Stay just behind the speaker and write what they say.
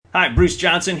Hi, Bruce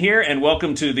Johnson here, and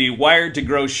welcome to the Wired to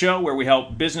Grow show, where we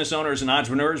help business owners and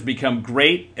entrepreneurs become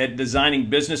great at designing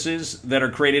businesses that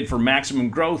are created for maximum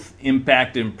growth,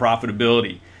 impact, and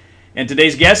profitability. And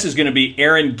today's guest is going to be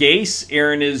Aaron Gase.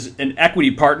 Aaron is an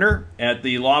equity partner at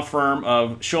the law firm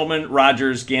of Shulman,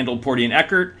 Rogers, Gandel, Porty, and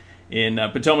Eckert in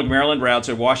Potomac, Maryland, right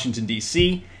outside Washington,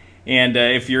 D.C. And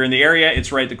if you're in the area,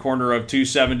 it's right at the corner of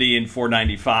 270 and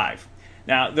 495.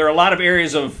 Now, there are a lot of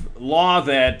areas of law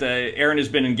that Aaron has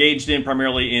been engaged in,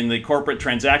 primarily in the corporate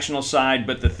transactional side,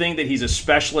 but the thing that he's a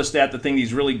specialist at, the thing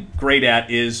he's really great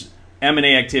at, is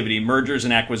M&A activity, mergers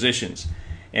and acquisitions.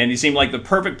 And he seemed like the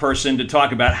perfect person to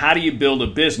talk about how do you build a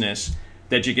business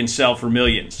that you can sell for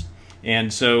millions.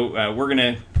 And so we're going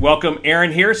to welcome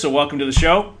Aaron here, so welcome to the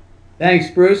show.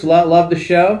 Thanks, Bruce. Love the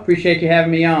show. Appreciate you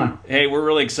having me on. Hey, we're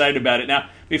really excited about it. Now,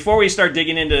 before we start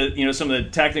digging into some of the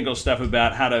technical stuff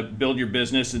about how to build your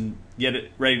business and get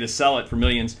it ready to sell it for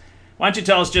millions, why don't you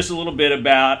tell us just a little bit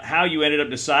about how you ended up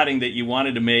deciding that you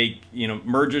wanted to make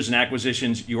mergers and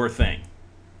acquisitions your thing?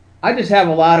 I just have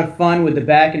a lot of fun with the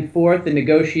back and forth, the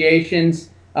negotiations.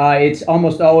 It's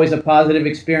almost always a positive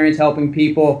experience helping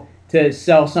people to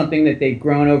sell something that they've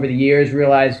grown over the years,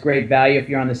 realize great value if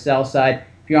you're on the sell side.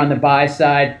 If you're on the buy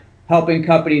side, helping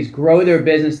companies grow their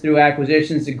business through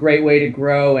acquisitions is a great way to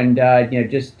grow, and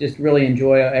just really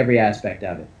enjoy every aspect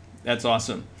of it. That's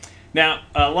awesome. Now,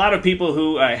 a lot of people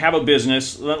who have a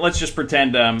business, let's just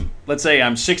pretend, let's say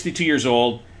I'm 62 years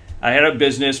old, I had a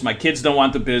business, my kids don't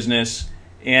want the business,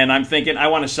 and I'm thinking I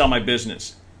want to sell my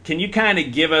business. Can you kind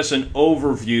of give us an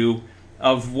overview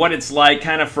of what it's like,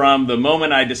 kind of from the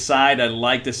moment I decide I'd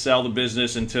like to sell the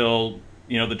business until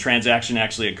the transaction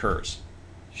actually occurs?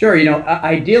 Sure.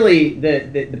 Ideally,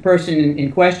 the person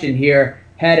in question here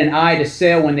had an eye to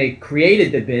sale when they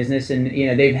created the business, and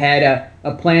they've had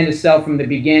a plan to sell from the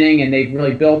beginning, and they've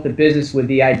really built the business with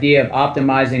the idea of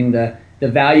optimizing the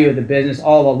value of the business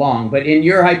all along. But in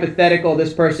your hypothetical,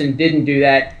 this person didn't do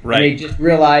that, right. And they just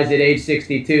realized at age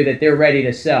 62 that they're ready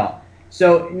to sell.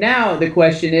 So now the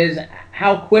question is,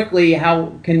 how quickly,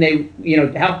 how can they,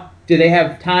 how do they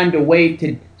have time to wait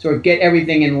to sort of get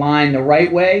everything in line the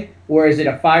right way? Or is it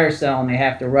a fire sale and they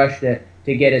have to rush to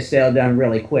get a sale done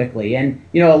really quickly? And,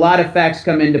 a lot of facts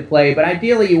come into play, but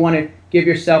ideally you want to give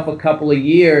yourself a couple of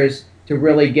years to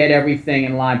really get everything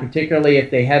in line, particularly if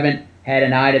they haven't had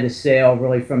an eye to the sale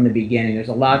really from the beginning. There's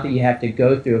a lot that you have to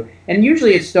go through. And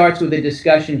usually it starts with a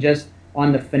discussion just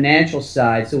on the financial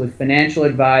side, so with financial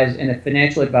advisor and a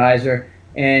financial advisor,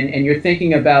 and you're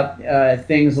thinking about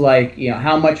things like,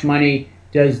 how much money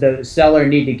does the seller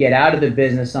need to get out of the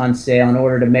business on sale in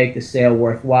order to make the sale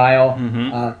worthwhile?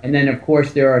 Mm-hmm. And then, of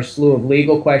course, there are a slew of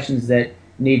legal questions that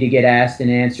need to get asked and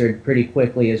answered pretty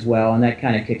quickly as well, and that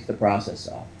kind of kicks the process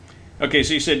off. Okay,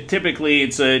 so you said typically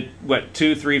it's a,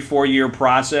 2, 3, 4 year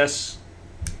process?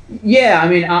 Yeah, I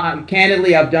mean,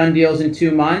 candidly, I've done deals in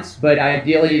 2 months, but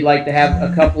ideally you'd like to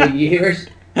have a couple of years.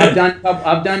 I've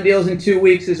done deals in 2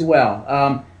 weeks as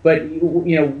well. But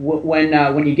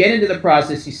when you get into the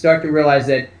process, you start to realize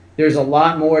that there's a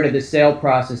lot more to the sale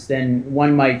process than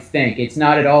one might think. It's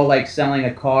not at all like selling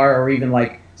a car or even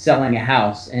like selling a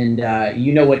house. And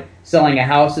what selling a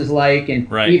house is like, and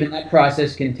right. Even that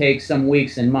process can take some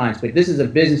weeks and months. But this is a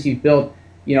business you've built,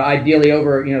 ideally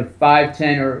over 5,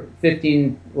 10, or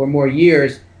 15 or more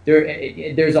years.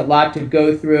 There's a lot to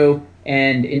go through,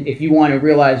 and if you want to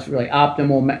realize really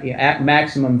optimal,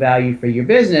 maximum value for your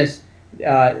business,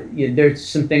 there's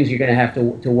some things you're going to have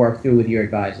to work through with your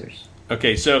advisors.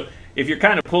 Okay, so if you're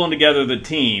kind of pulling together the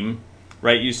team,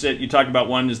 right? You talked about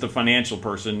one is the financial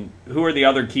person. Who are the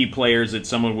other key players that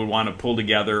someone would want to pull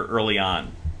together early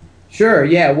on? Sure.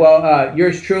 Yeah. Well,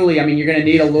 yours truly. I mean, you're going to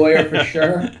need a lawyer for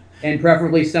sure, and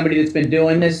preferably somebody that's been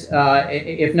doing this,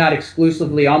 if not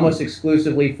exclusively, almost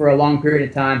exclusively for a long period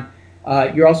of time.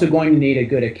 You're also going to need a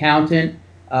good accountant.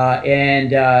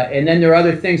 And then there are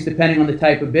other things depending on the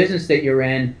type of business that you're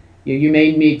in. You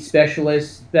may meet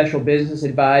specialists, special business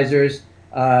advisors,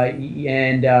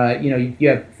 if you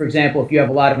have, for example, if you have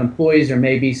a lot of employees, there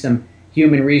may be some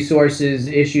human resources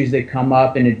issues that come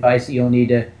up and advice that you'll need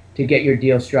to get your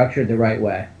deal structured the right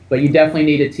way. But you definitely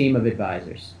need a team of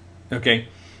advisors. Okay,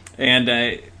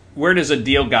 and where does a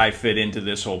deal guy fit into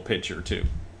this whole picture too?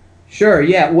 Sure.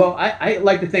 Yeah. Well, I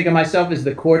like to think of myself as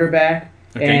the quarterback.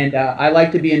 Okay. And I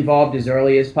like to be involved as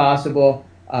early as possible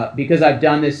because I've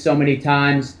done this so many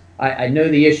times. I know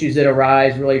the issues that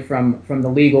arise really from the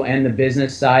legal and the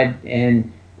business side,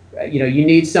 and you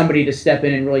need somebody to step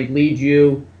in and really lead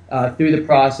you through the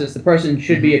process. The person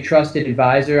should be a trusted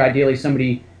advisor, ideally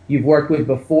somebody you've worked with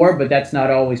before, but that's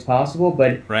not always possible.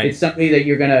 But Right. it's somebody that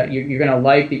you're gonna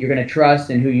like, that you're gonna trust,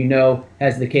 and who you know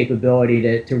has the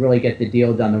capability to really get the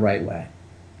deal done the right way.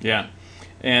 Yeah.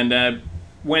 And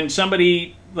when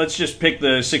somebody, let's just pick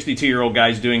the 62-year-old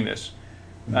guys doing this.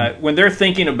 When they're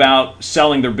thinking about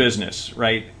selling their business,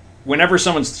 right? Whenever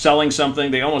someone's selling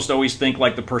something, they almost always think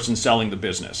like the person selling the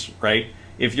business, right?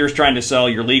 If you're trying to sell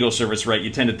your legal service, right, you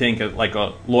tend to think of like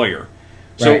a lawyer.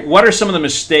 So Right. what are some of the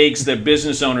mistakes that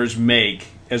business owners make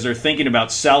as they're thinking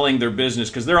about selling their business?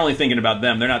 Because they're only thinking about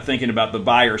them. They're not thinking about the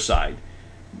buyer side.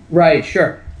 Right,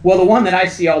 sure. Well, the one that I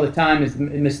see all the time is the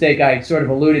mistake I sort of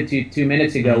alluded to 2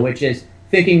 minutes ago, which is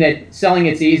thinking that selling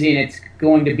it's easy and it's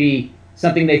going to be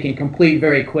something they can complete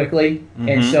very quickly.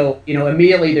 And so,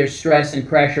 immediately there's stress and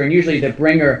pressure, and usually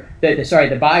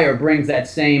the buyer brings that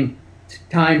same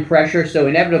time pressure. So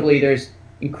inevitably there's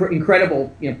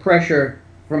incredible, pressure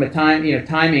from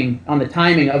timing on the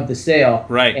timing of the sale.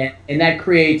 Right. And that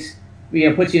creates,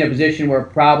 puts you in a position where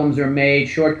problems are made,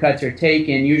 shortcuts are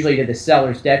taken, usually to the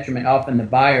seller's detriment. Often the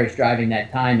buyer is driving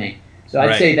that timing. So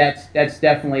I'd Right. say that's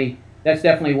definitely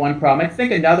one problem. I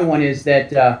think another one is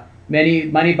that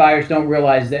many buyers don't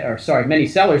realize that, many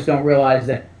sellers don't realize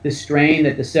that the strain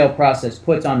that the sale process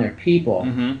puts on their people.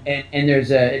 And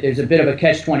there's a bit of a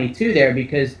catch-22 there,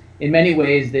 because in many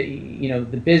ways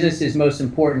the business's most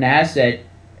important asset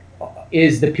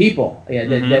is the people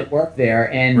that work there,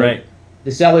 and Right.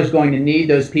 the seller's going to need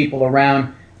those people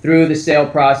around through the sale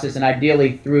process, and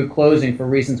ideally through closing, for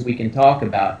reasons we can talk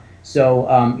about. So,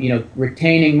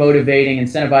 retaining, motivating,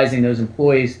 incentivizing those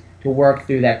employees to work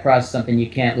through that process is something you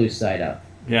can't lose sight of.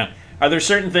 Yeah. Are there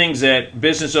certain things that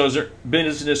business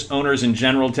owners in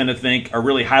general tend to think are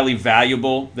really highly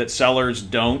valuable that sellers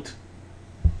don't?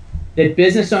 That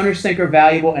business owners think are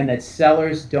valuable and that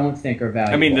sellers don't think are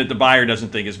valuable. I mean, that the buyer doesn't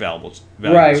think is valuable.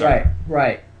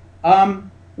 Right.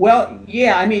 Well,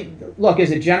 yeah, I mean, look, as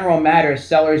a general matter,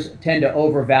 sellers tend to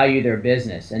overvalue their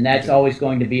business, and that's always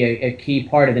going to be a key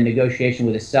part of the negotiation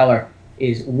with a seller,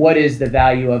 is what is the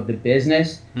value of the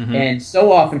business. And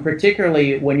so often,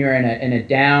 particularly when you're in a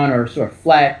down or sort of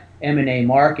flat M&A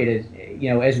market,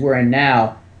 as we're in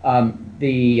now,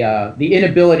 the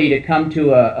inability to come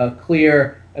to a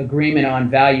clear agreement on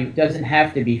value doesn't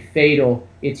have to be fatal.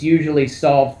 It's usually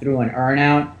solved through an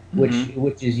earnout,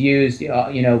 which is used,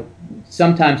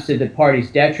 sometimes to the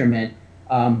party's detriment,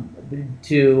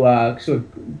 to sort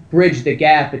of bridge the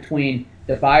gap between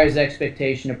the buyer's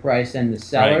expectation of price and the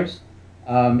seller's.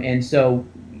 And so,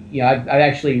 I've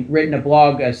actually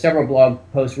written several blog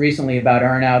posts recently about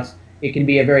earnouts. It can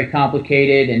be a very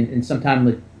complicated and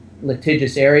sometimes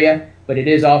litigious area, but it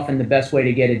is often the best way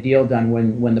to get a deal done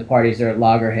when the parties are at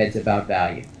loggerheads about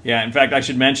value. Yeah, in fact, I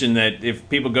should mention that if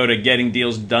people go to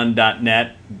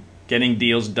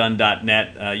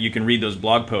gettingdealsdone.net, you can read those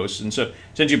blog posts. And so,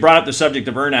 since you brought up the subject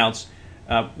of earnouts,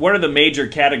 what are the major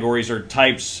categories or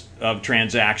types of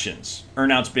transactions?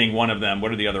 Earnouts being one of them.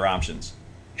 What are the other options?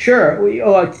 Sure.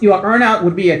 Earnout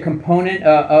would be a component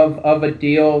of a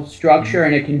deal structure,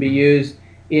 and it can be used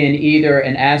in either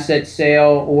an asset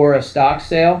sale or a stock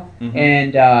sale.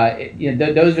 And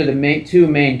those are the two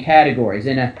main categories.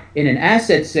 In an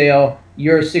asset sale,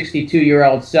 your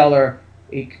 62-year-old seller,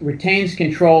 it retains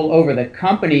control over the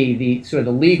company,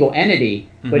 the legal entity,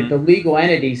 but the legal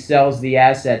entity sells the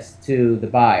assets to the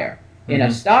buyer. In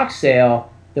a stock sale,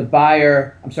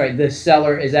 the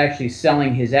seller is actually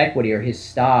selling his equity or his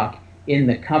stock in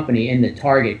the company, in the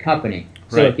target company.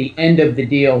 So at the end of the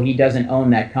deal, he doesn't own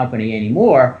that company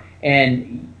anymore.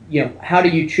 And how do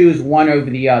you choose one over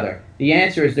the other? The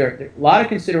answer is there are a lot of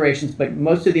considerations, but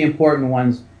most of the important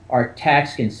ones are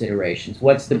tax considerations.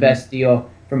 What's the best deal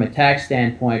from a tax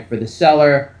standpoint for the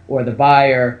seller or the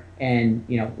buyer, and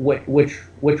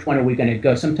which one are we going to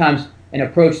go? Sometimes an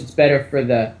approach that's better for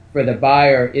the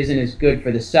buyer isn't as good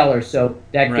for the seller, so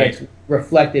that gets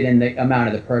reflected in the amount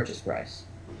of the purchase price.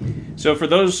 So for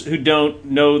those who don't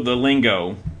know the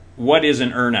lingo, what is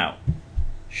an earnout?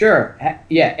 Sure.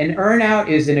 Yeah, an earnout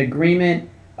is an agreement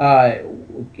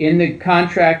in the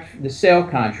contract, the sale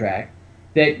contract,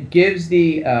 that gives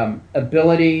the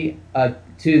ability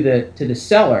to the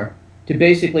seller to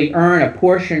basically earn a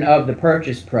portion of the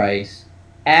purchase price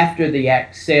after the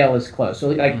sale is closed.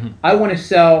 So, I want to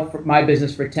sell my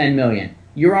business for $10 million.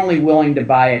 You're only willing to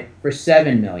buy it for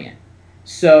 $7 million.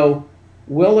 So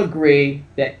we'll agree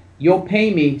that you'll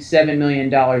pay me $7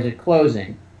 million at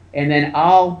closing, and then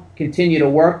I'll continue to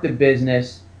work the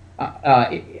business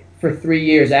for 3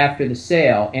 years after the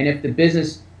sale. And if the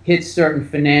business hits certain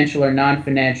financial or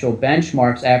non-financial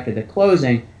benchmarks after the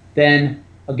closing, then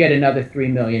I'll get another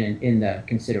 $3 million in the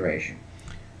consideration.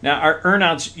 Now, are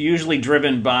earnouts usually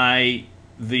driven by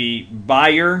the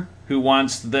buyer who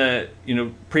wants the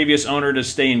previous owner to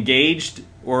stay engaged,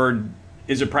 or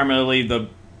is it primarily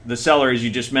the seller, as you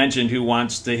just mentioned, who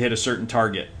wants to hit a certain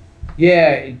target?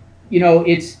 Yeah,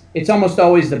 it's almost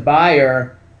always the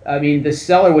buyer. I mean, the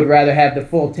seller would rather have the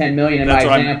full 10 million in my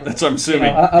example. That's what I'm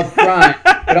assuming. Up front.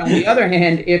 But on the other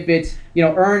hand, if it's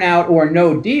earn out or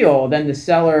no deal, then the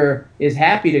seller is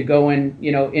happy to go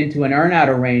into an earn out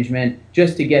arrangement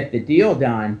just to get the deal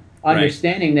done,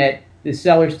 understanding that the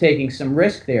seller's taking some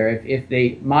risk there. If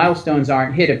the milestones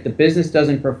aren't hit, if the business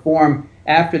doesn't perform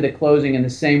after the closing in the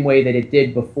same way that it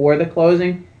did before the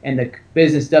closing, and the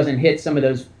business doesn't hit some of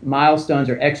those milestones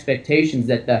or expectations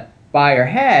that the buyer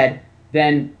had,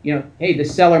 then hey, the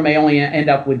seller may only end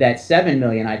up with that 7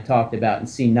 million I talked about and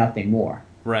see nothing more.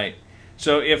 Right.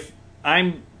 So if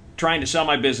I'm trying to sell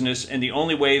my business and the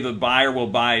only way the buyer will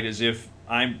buy it is if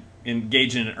I'm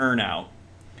engaged in an earnout,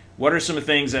 what are some of the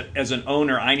things that as an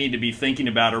owner I need to be thinking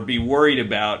about or be worried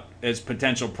about as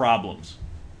potential problems?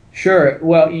 Sure.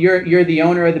 Well, you're the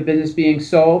owner of the business being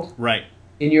sold, right?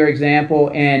 In your example,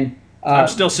 and I'm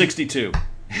still 62.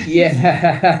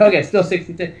 Yeah. Okay. Still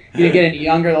 62. You didn't get any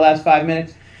younger the last 5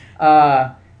 minutes.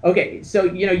 Okay. So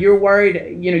you're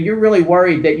worried. You're really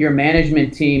worried that your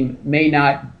management team may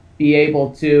not be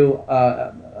able to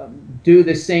do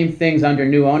the same things under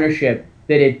new ownership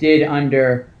that it did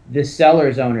under the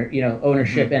seller's ownership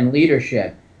mm-hmm. and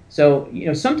leadership. So,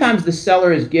 sometimes the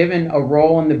seller is given a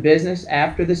role in the business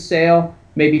after the sale,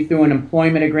 maybe through an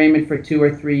employment agreement for 2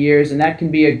 or 3 years, and that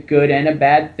can be a good and a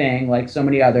bad thing, like so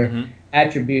many other mm-hmm.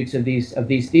 attributes of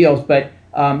these deals. But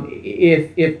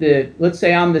if let's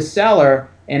say I'm the seller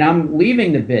and I'm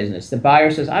leaving the business, the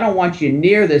buyer says, I don't want you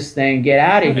near this thing, get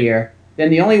out of here, then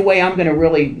the only way I'm going to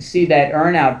really see that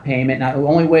earnout payment, and the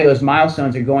only way those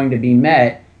milestones are going to be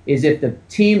met, is if the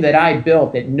team that I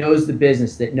built that knows the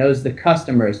business, that knows the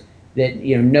customers, that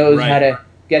knows right. how to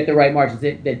get the right margins,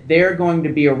 that they're going to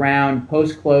be around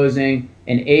post-closing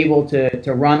and able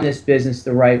to run this business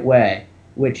the right way,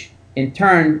 which in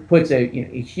turn puts a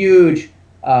huge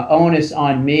onus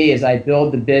on me as I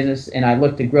build the business and I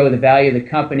look to grow the value of the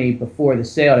company before the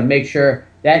sale to make sure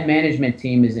that management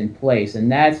team is in place.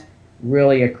 And that's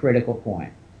really a critical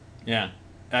point. Yeah,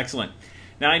 excellent.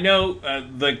 Now, I know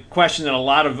the question that a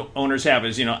lot of owners have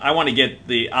is, I want to get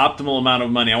the optimal amount of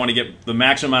money. I want to get the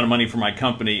maximum amount of money for my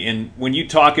company. And when you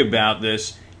talk about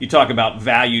this, you talk about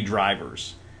value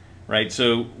drivers, right?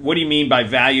 So what do you mean by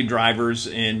value drivers?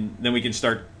 And then we can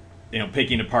start,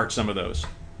 picking apart some of those.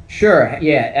 Sure.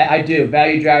 Yeah, I do.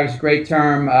 Value drivers, great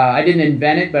term. I didn't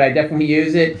invent it, but I definitely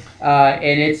use it.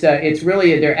 And it's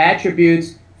really their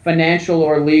attributes, financial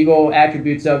or legal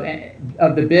attributes of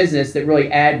the business that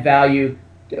really add value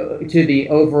to the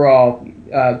overall,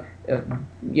 that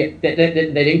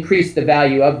increase the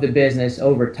value of the business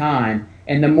over time.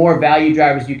 And the more value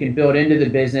drivers you can build into the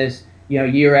business,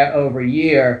 year over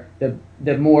year,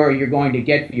 the more you're going to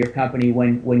get for your company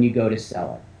when you go to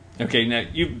sell it. Okay, now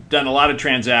you've done a lot of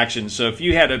transactions. So if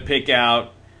you had to pick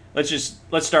out, let's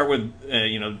start with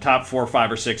the top 4,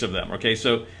 5, or 6 of them. Okay,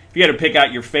 so if you had to pick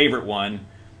out your favorite one,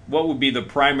 what would be the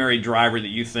primary driver that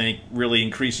you think really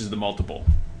increases the multiple?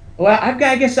 Well,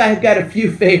 I guess I've got a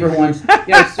few favorite ones.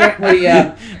 Certainly.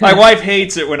 My wife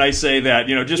hates it when I say that.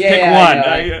 Just pick one.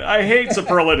 I hate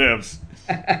superlatives.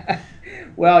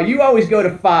 Well, you always go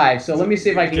to 5, so let me see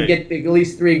if I can get at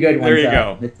least 3 good ones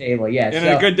on the table. Yeah. And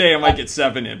a good day, I might get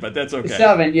 7 in, but that's okay.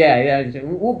 7, yeah.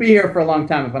 We'll be here for a long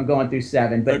time if I'm going through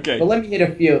 7. But let me hit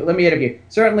a few.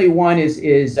 Certainly, one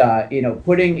is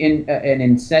putting in an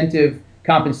incentive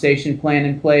compensation plan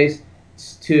in place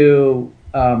to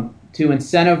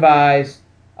incentivize,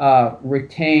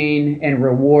 retain, and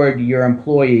reward your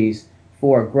employees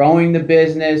for growing the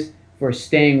business, for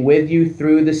staying with you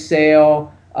through the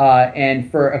sale,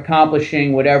 and for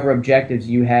accomplishing whatever objectives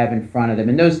you have in front of them.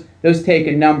 And those take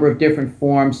a number of different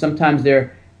forms. Sometimes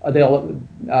they'll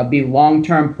be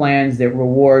long-term plans that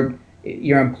reward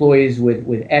your employees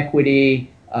with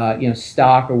equity,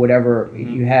 stock or whatever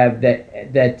mm-hmm. you have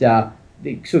that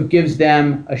so gives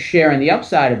them a share in the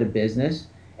upside of the business.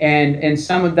 And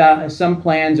some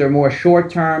plans are more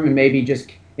short-term and maybe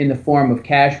just in the form of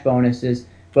cash bonuses.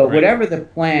 But right. whatever the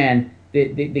plan,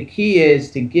 the key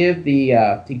is to give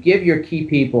your key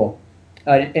people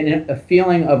a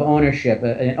feeling of ownership,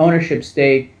 an ownership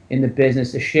stake in the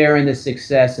business, a share in the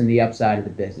success and the upside of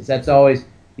the business. That's always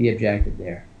the objective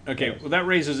there. Okay, well that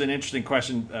raises an interesting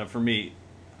question for me.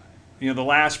 The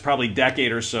last probably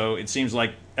decade or so, it seems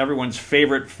like everyone's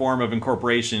favorite form of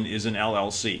incorporation is an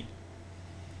LLC.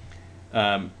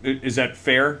 Is that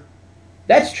fair?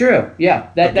 That's true.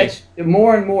 Yeah, that's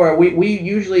more and more. We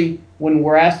usually when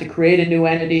we're asked to create a new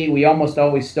entity, we almost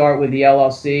always start with the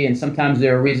LLC, and sometimes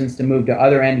there are reasons to move to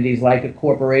other entities like a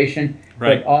corporation.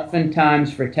 Right. But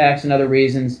oftentimes, for tax and other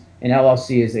reasons, an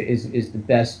LLC is the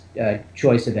best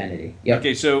choice of entity. Yep.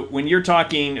 Okay, so when you're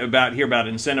talking about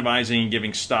incentivizing and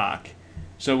giving stock,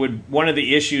 so would one of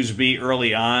the issues be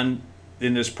early on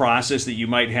in this process that you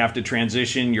might have to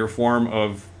transition your form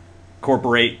of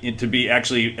corporate to be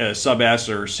actually a sub S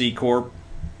or C corp?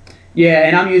 Yeah,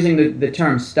 and I'm using the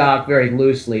term stock very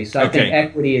loosely, so I Okay. think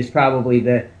equity is probably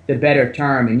the better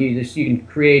term. And you can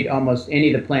create almost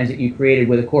any of the plans that you created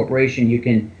with a corporation. You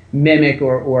can mimic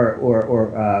or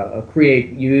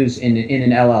use in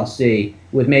an LLC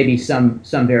with maybe some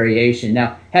variation.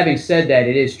 Now, having said that,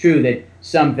 it is true that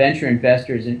some venture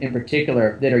investors, in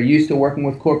particular, that are used to working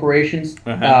with corporations,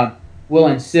 will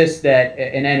insist that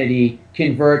an entity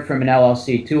convert from an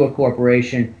LLC to a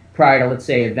corporation prior to, let's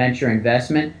say, a venture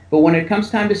investment. But when it comes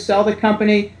time to sell the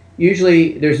company,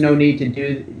 usually there's no need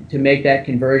to make that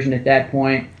conversion at that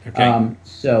point. Okay.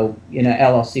 So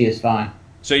LLC is fine.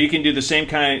 So you can do the same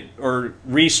kind or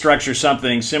restructure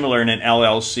something similar in an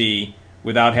LLC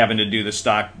without having to do the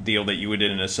stock deal that you would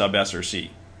in a sub S or C.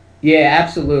 Yeah,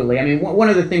 absolutely. I mean, one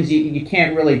of the things you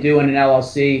can't really do in an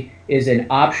LLC is an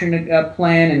option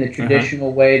plan in the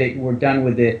traditional way that were done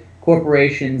with the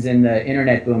corporations and the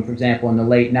internet boom, for example, in the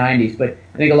late 90s. But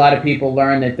I think a lot of people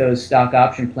learned that those stock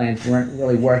option plans weren't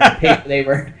really worth the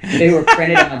paper they were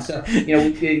printed on. So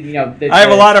I have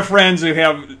a lot of friends who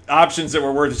have options that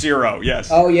were worth zero. Yes.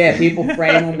 Oh yeah, people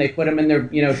frame them. They put them in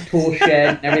their tool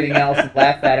shed and everything else, and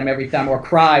laugh at them every time, or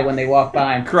cry when they walk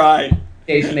by them. Cry.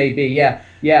 Case may be.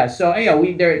 Yeah. So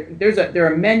there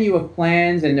are a menu of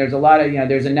plans, and there's a lot of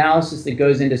there's analysis that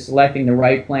goes into selecting the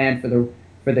right plan for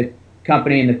the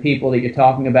company and the people that you're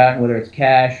talking about, whether it's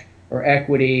cash or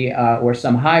equity or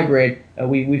some hybrid.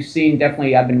 We've seen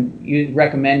definitely. I've been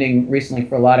recommending recently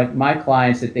for a lot of my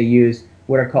clients that they use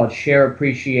what are called share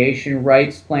appreciation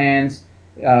rights plans,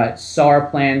 SAR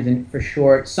plans, and for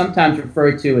short, sometimes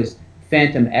referred to as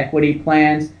phantom equity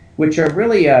plans, which are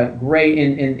really great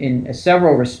in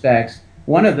several respects.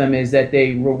 One of them is that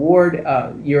they reward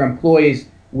your employees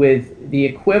with the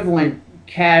equivalent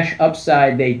cash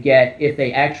upside they get if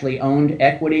they actually owned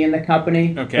equity in the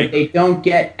company. Okay. But they don't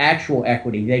get actual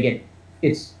equity. They get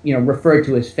it's referred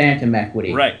to as phantom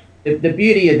equity. Right. The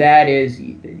beauty of that is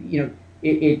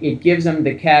it gives them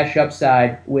the cash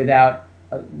upside without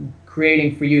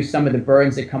creating for you some of the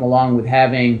burdens that come along with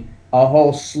having a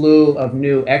whole slew of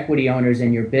new equity owners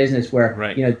in your business, where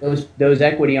those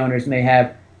equity owners may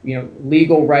have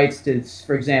legal rights to,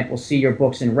 for example, see your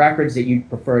books and records that you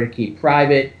prefer to keep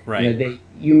private. Right.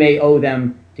 You may owe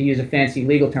them, to use a fancy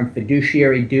legal term,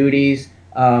 fiduciary duties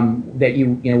that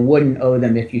you wouldn't owe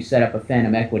them if you set up a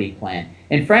phantom equity plan.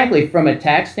 And frankly, from a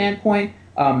tax standpoint,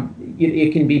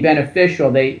 it can be beneficial.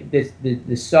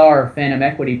 The SAR, phantom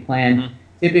equity plan,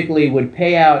 typically would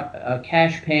pay out a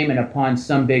cash payment upon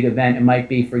some big event. It might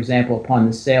be, for example, upon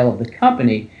the sale of the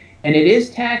company. And it is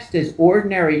taxed as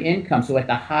ordinary income, so at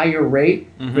the higher rate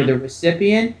for the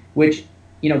recipient, which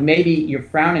maybe you're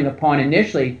frowning upon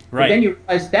initially, but then you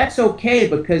realize that's okay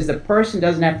because the person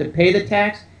doesn't have to pay the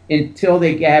tax until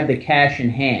they have the cash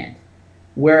in hand.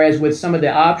 Whereas with some of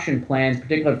the option plans,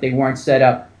 particularly if they weren't set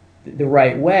up the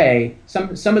right way,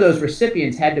 some of those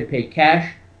recipients had to pay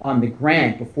cash on the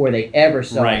grant before they ever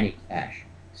saw any cash.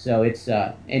 So it's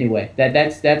anyway,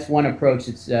 that's one approach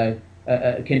that's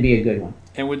can be a good one.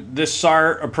 And would this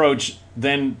SAR approach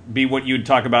then be what you would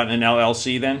talk about in an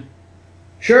LLC then?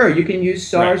 Sure, you can use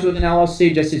SARs with an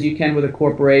LLC just as you can with a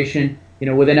corporation.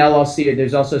 With an LLC,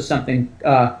 there's also something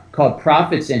called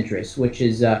profits interest, which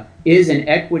is an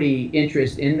equity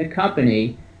interest in the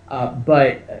company,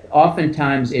 but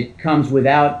oftentimes it comes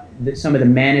without some of the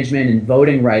management and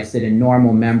voting rights that a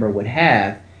normal member would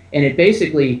have, and it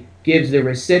basically gives the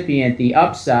recipient the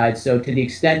upside. So to the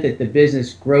extent that the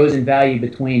business grows in value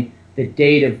between the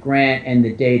date of grant and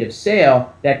the date of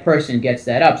sale, that person gets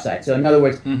that upside. So in other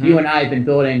words, you and I have been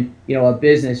building a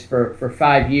business for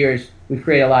 5 years. We've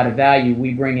created a lot of value.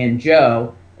 We bring in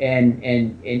Joe, and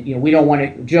we don't want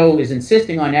to. Joe is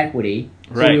insisting on equity,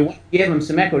 so we want to give him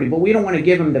some equity, but we don't want to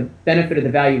give him the benefit of the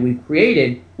value we've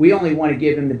created. We only want to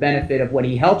give him the benefit of what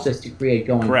he helps us to create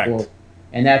going forward.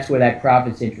 And that's where that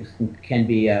profits interest can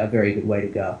be a very good way to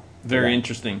go. Very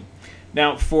interesting.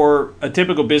 Now, for a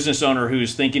typical business owner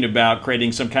who's thinking about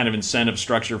creating some kind of incentive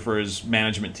structure for his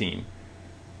management team,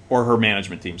 or her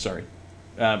management team,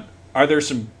 are there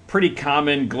some pretty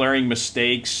common glaring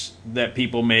mistakes that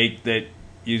people make that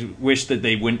you wish that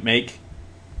they wouldn't make?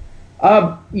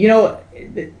 If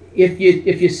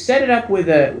you set it up with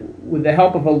with the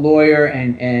help of a lawyer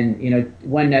and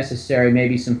when necessary,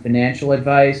 maybe some financial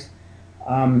advice.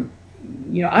 I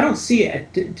don't see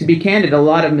it, to be candid, a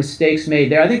lot of mistakes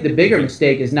made there. I think the bigger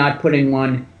mistake is not putting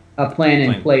a plan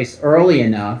in place early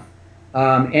enough.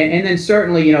 And then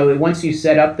certainly, once you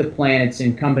set up the plan, it's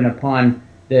incumbent upon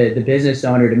the business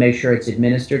owner to make sure it's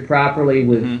administered properly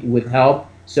with help.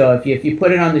 So if you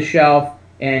put it on the shelf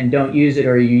and don't use it,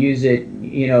 or you use it,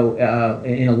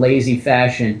 in a lazy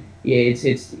fashion,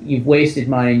 you've wasted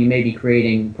money, and you may be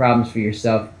creating problems for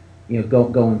yourself,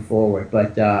 going forward.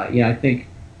 But I think.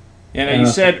 And you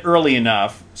said early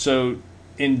enough. So,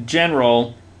 in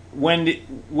general,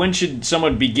 when should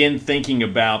someone begin thinking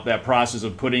about that process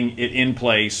of putting it in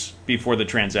place before the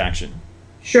transaction?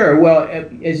 Sure. Well,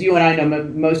 as you and I know,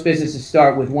 most businesses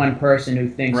start with one person who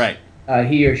thinks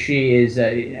he or she is,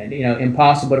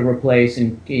 impossible to replace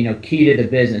and key to the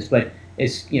business. But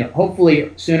it's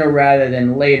hopefully sooner rather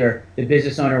than later, the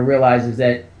business owner realizes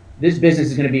that this business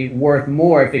is going to be worth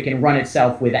more if it can run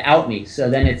itself without me.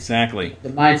 So then it's exactly the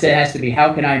mindset has to be,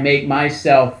 how can I make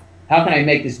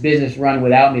this business run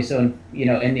without me? So and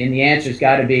the answer's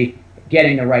got to be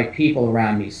getting the right people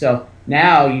around me. So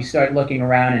now you start looking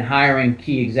around and hiring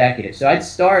key executives. So I'd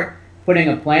start putting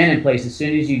a plan in place as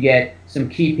soon as you get some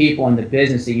key people in the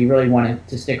business that you really want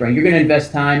to stick around. You're going to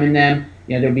invest time in them.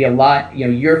 There'll be a lot,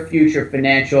 your future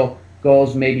financial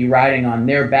goals may be riding on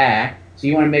their back. So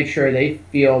you want to make sure they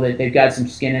feel that they've got some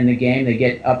skin in the game. They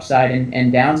get upside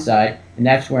and downside, and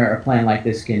that's where a plan like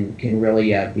this can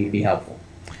really be helpful.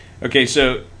 Okay,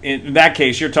 so in that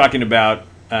case, you're talking about,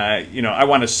 I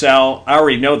want to sell. I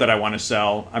already know that I want to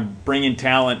sell. I'm bringing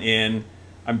talent in.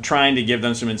 I'm trying to give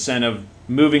them some incentive,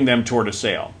 moving them toward a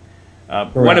sale.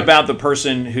 What about the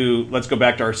person who, let's go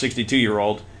back to our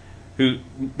 62-year-old, who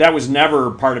that was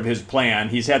never part of his plan.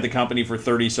 He's had the company for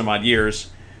 30 some odd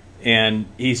years, and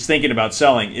he's thinking about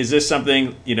selling. Is this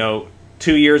something,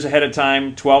 2 years ahead of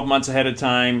time, 12 months ahead of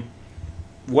time?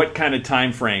 What kind of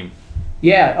time frame?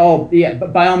 Yeah. Oh, yeah.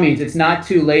 But by all means, it's not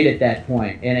too late at that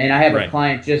point. And I have a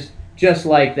client just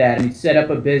like that. I mean, set up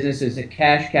a business as a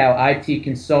cash cow, IT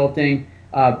consulting.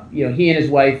 He and his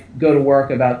wife go to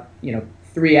work about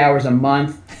 3 hours a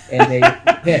month, and they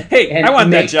hey, I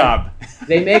want that job.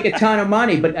 They make a ton of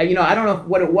money, but I don't know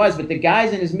what it was, but the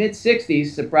guy's in his mid-60s,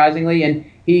 surprisingly, and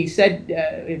he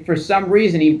said for some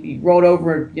reason he rolled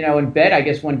over in bed, I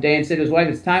guess, one day and said to his wife,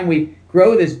 "It's time we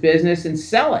grow this business and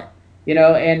sell it,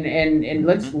 and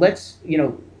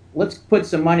let's put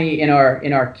some money in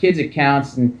our kids'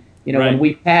 accounts, and when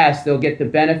we pass, they'll get the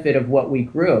benefit of what we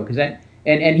grew."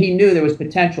 And he knew there was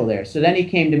potential there. So then he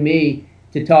came to me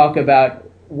to talk about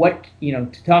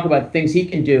things he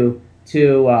can do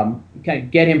to kind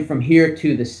of get him from here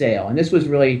to the sale. And this was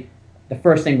really the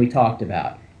first thing we talked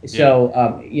about.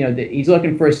 So, he's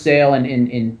looking for a sale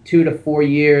in 2 to 4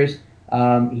 years.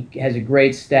 He has a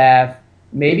great staff,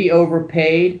 maybe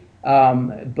overpaid,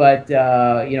 but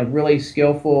really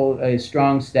skillful,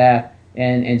 strong staff.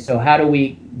 And so how do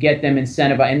we get them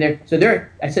incentivized? And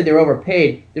I said they're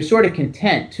overpaid. They're sort of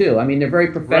content too. I mean, they're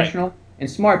very professional and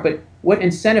smart, but what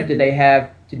incentive do they have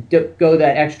to go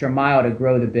that extra mile to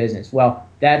grow the business? Well,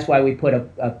 that's why we put a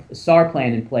SAR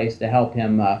plan in place to help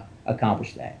him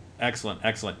accomplish that. Excellent.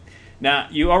 Now,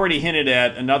 you already hinted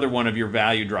at another one of your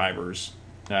value drivers,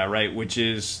 which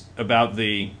is about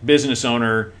the business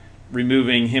owner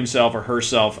removing himself or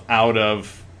herself out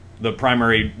of the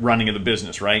primary running of the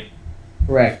business, right?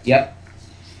 Correct. Yep.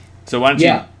 So why don't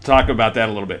you talk about that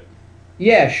a little bit?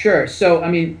 Yeah, sure. So, I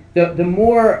mean, the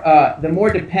more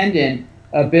dependent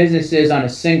a business is on a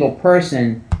single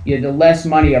person, the less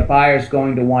money a buyer is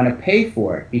going to want to pay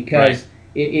for it. Because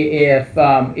if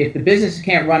the business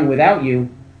can't run without you,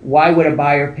 why would a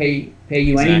buyer pay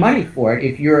you any money for it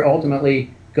if you're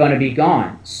ultimately going to be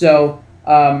gone? So,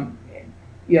 that's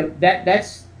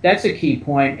a key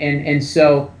point. And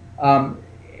so,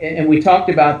 and we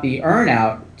talked about the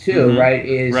earnout too, right?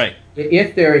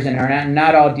 If there is an earnout, and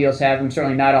not all deals have them,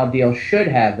 certainly not all deals should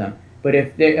have them, but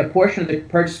if a portion of the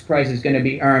purchase price is going to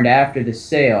be earned after the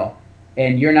sale,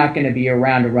 and you're not going to be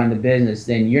around to run the business,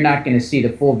 then you're not going to see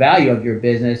the full value of your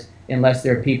business unless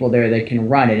there are people there that can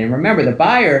run it. And remember, the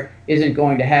buyer isn't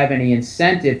going to have any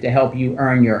incentive to help you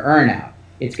earn your earnout.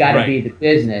 It's got to be the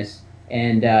business,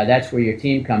 and that's where your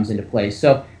team comes into place.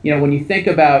 So, when you think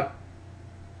about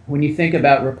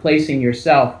replacing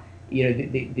yourself,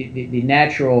 the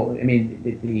natural,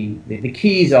 the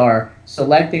keys are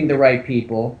selecting the right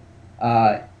people,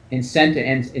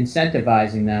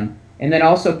 incentivizing them, and then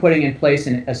also putting in place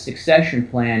a succession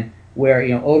plan where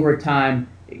over time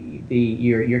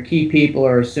your key people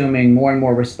are assuming more and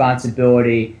more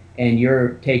responsibility and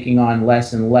you're taking on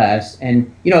less and less.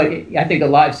 And I think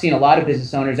I've seen a lot of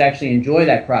business owners actually enjoy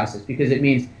that process because it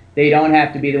means they don't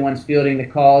have to be the ones fielding the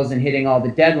calls and hitting all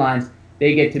the deadlines.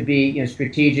 They get to be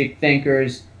strategic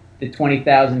thinkers, the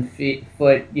 20,000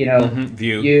 foot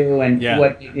view, and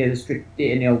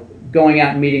going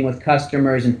out and meeting with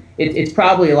customers, and it's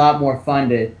probably a lot more fun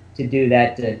to do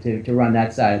that, to run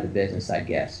that side of the business, I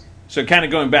guess. So kind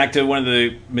of going back to one of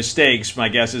the mistakes, my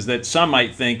guess is that some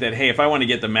might think that, hey, if I want to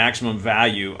get the maximum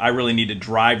value, I really need to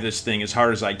drive this thing as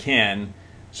hard as I can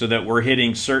so that we're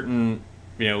hitting certain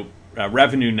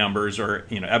revenue numbers or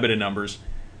EBITDA numbers.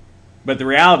 But the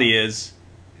reality is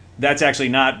that's actually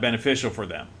not beneficial for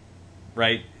them,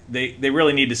 right? They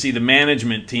really need to see the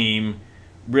management team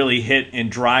really hit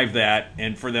and drive that,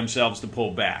 and for themselves to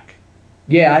pull back.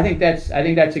 Yeah, I think that's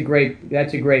a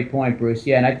great point, Bruce.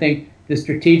 Yeah, and I think the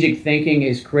strategic thinking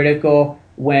is critical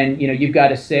when you've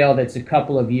got a sale that's a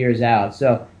couple of years out.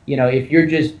 So if you're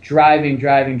just driving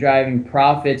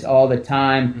profits all the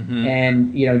time,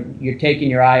 and you're taking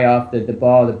your eye off the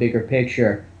ball, the bigger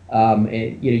picture,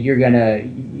 you're gonna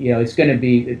it's gonna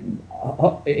be,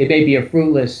 it may be a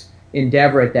fruitless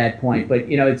endeavor at that point. But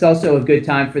it's also a good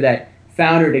time for that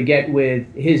founder to get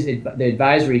with the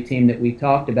advisory team that we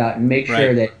talked about and make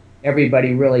sure that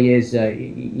everybody really is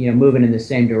moving in the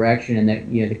same direction, and that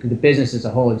the business as a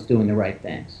whole is doing the right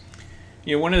things.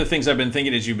 One of the things I've been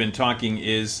thinking as you've been talking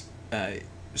is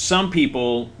some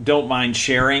people don't mind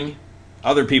sharing,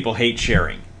 other people hate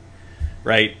sharing,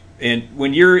 right? And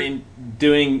when you're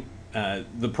doing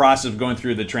the process of going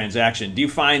through the transaction, do you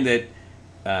find that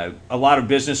a lot of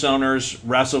business owners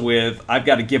wrestle with, I've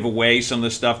got to give away some of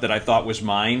the stuff that I thought was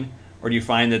mine, or do you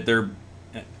find that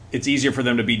it's easier for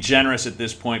them to be generous at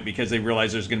this point because they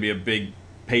realize there's going to be a big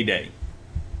payday?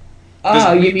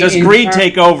 Does greed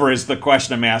take over is the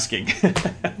question I'm asking.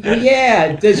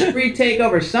 Yeah, does greed take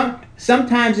over?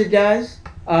 Sometimes it does,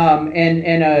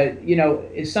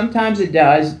 sometimes it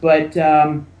does, but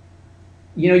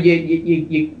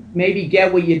you maybe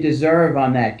get what you deserve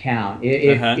on that count.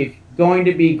 If going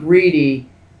to be greedy,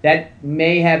 that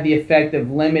may have the effect of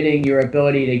limiting your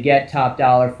ability to get top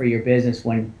dollar for your business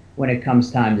when it comes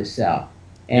time to sell.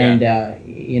 And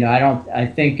I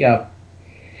think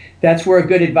that's where a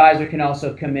good advisor can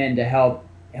also come in to help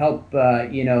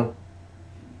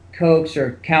coax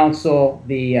or counsel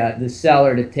the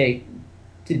seller to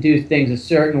do things a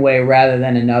certain way rather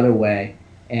than another way.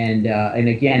 And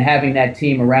again, having that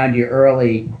team around you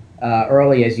early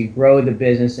as you grow the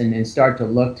business and start to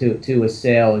look to a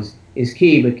sale is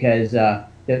key, because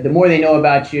the more they know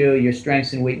about you, your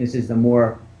strengths and weaknesses, the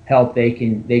more help they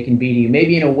can be to you.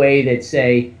 Maybe in a way that,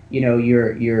 say,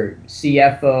 your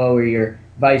CFO or your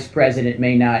vice president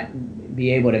may not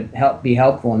be able to be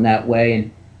helpful in that way,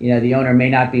 and the owner may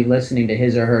not be listening to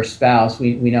his or her spouse.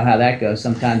 We know how that goes.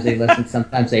 Sometimes they listen,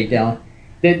 sometimes they don't.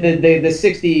 The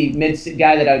 60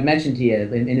 guy that I mentioned to you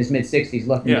in his mid-60s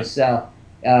looking to sell.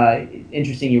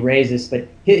 Interesting you raise this, but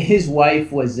his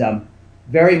wife was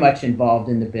very much involved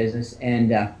in the business,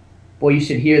 and boy, you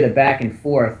should hear the back and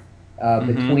forth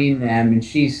between them. And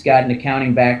she's got an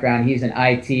accounting background; he's an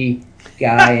IT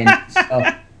guy, and so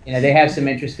they have some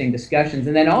interesting discussions.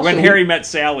 And then also, when Harry met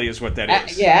Sally is what that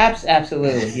is. Yeah,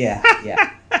 absolutely. Yeah.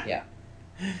 So.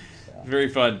 Very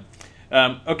fun.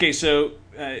 Okay, so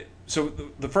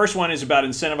the first one is about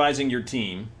incentivizing your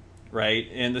team, right?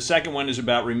 And the second one is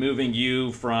about removing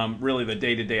you from really the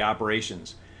day-to-day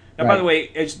operations. Now, by the way,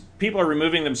 as people are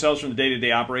removing themselves from the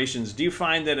day-to-day operations, do you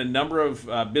find that a number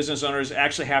of business owners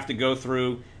actually have to go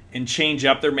through and change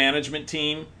up their management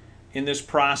team in this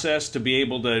process to be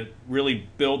able to really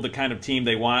build the kind of team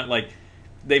they want? Like,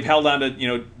 they've held on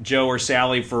to Joe or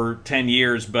Sally for 10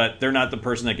 years, but they're not the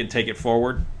person that can take it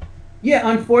forward? Yeah,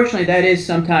 unfortunately, that is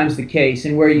sometimes the case.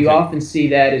 And where you often see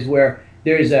that is where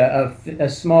there's a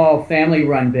small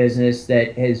family-run business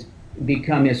that has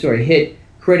become sort of hit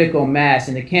critical mass,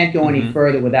 and they can't go any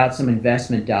further without some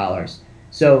investment dollars.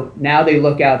 So now they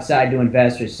look outside to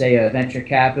investors, say a venture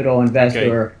capital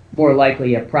investor, or more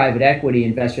likely a private equity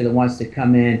investor that wants to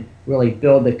come in, really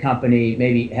build the company,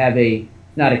 maybe have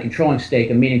not a controlling stake,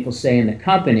 a meaningful say in the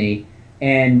company.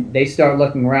 And they start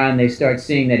looking around, they start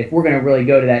seeing that if we're going to really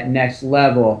go to that next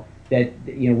level, that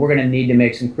we're going to need to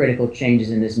make some critical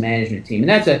changes in this management team. And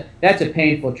that's a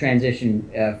painful transition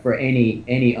for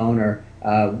any owner,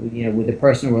 with the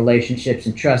personal relationships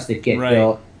and trust that get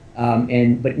built.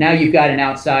 But now you've got an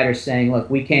outsider saying, look,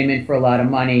 we came in for a lot of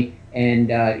money, and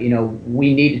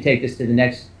we need to take this to the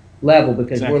next level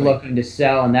because we're looking to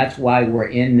sell, and that's why we're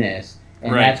in this.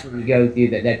 And that's where we go through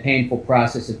that painful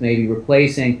process of maybe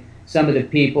replacing some of the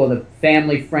people, the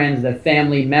family friends, the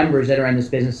family members that are in this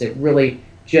business that really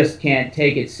just can't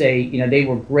take it. Say, they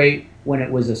were great when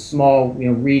it was a small,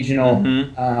 regional,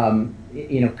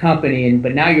 company,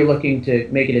 but now you're looking to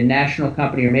make it a national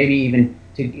company, or maybe even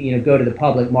to go to the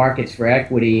public markets for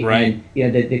equity. Right.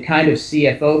 And the kind of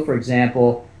CFO, for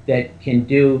example, that can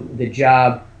do the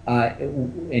job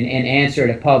and answer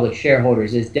to public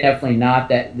shareholders is definitely not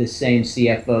the same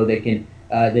CFO that can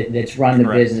that's run the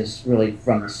Correct. business really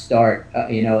from the start,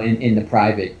 in the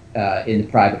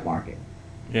private market.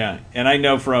 Yeah, and I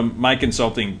know from my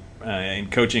consulting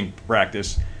and coaching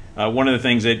practice, one of the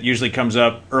things that usually comes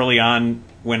up early on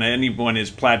when anyone is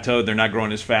plateaued, they're not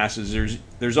growing as fast, is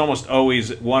there's almost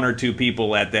always one or two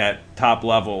people at that top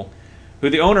level who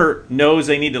the owner knows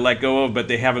they need to let go of, but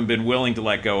they haven't been willing to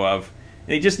let go of. And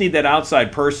they just need that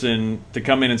outside person to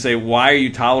come in and say, why are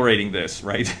you tolerating this,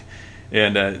 right?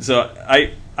 And so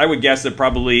I would guess that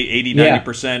probably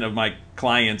 80-90% of my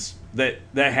clients, that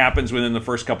happens within the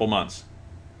first couple months.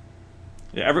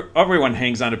 Yeah, everyone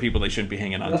hangs on to people they shouldn't be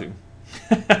hanging on to.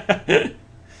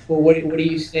 Well, what do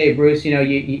you say, Bruce?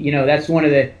 That's one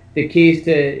of the keys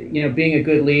to being a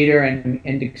good leader and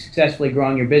to successfully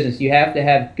growing your business. You have to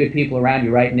have good people around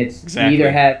you, right? And it's exactly. You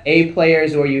either have A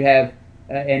players or you have,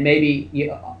 and maybe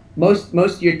most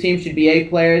of your team should be A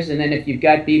players, and then if you've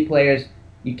got B players,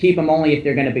 you keep them only if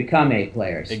they're going to become A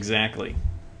players. Exactly.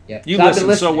 Yep. You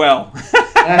listen so well.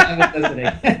 I've been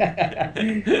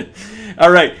listening.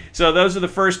 All right. So those are the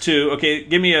first two. Okay,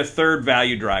 give me a third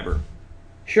value driver.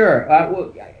 Sure.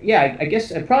 Well, yeah. I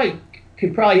guess I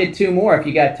could hit two more if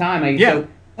you got time. Yeah.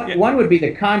 So one would be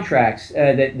the contracts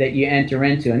that you enter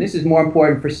into, and this is more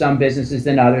important for some businesses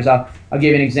than others. I'll give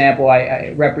you an example.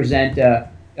 I represent a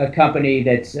company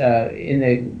that's in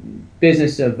the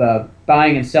business of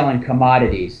buying and selling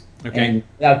commodities. Okay. And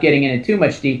without getting into too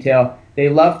much detail, they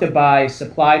love to buy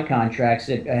supply contracts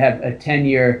that have a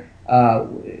 10-year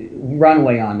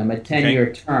runway on them, a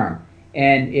 10-year term.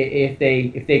 And if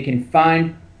they can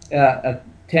find a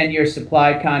 10-year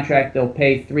supply contract, they'll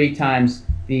pay 3 times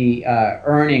the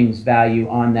earnings value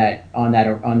on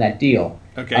that deal.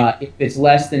 Okay. If it's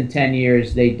less than 10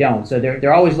 years, they don't. So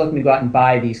they're always looking to go out and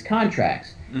buy these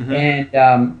contracts. Mm-hmm.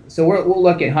 And so we'll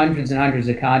look at hundreds and hundreds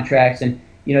of contracts, and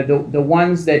the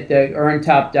ones that earn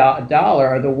top dollar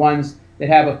are the ones that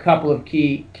have a couple of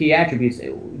key attributes.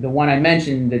 The one I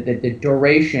mentioned, the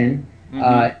duration.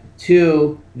 Mm-hmm.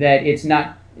 2, that it's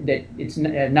not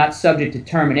subject to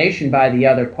termination by the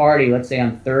other party. Let's say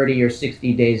on 30 or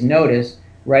 60 days notice,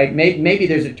 right? Maybe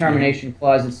there's a termination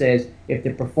clause that says if the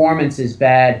performance is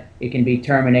bad, it can be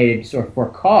terminated sort of for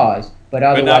cause, but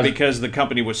otherwise. But not because the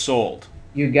company was sold.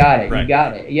 You got it. Right. You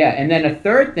got it. Yeah. And then a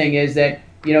third thing is that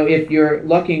if you're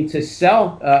looking to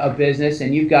sell a business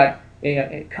and you've got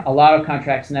a lot of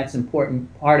contracts, and that's an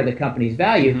important part of the company's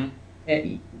value,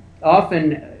 mm-hmm.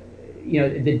 Often.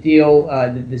 The deal,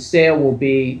 the sale will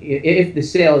be, if the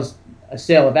sale is a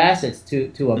sale of assets to a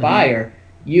mm-hmm. buyer,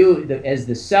 you, as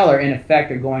the seller, in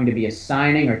effect, are going to be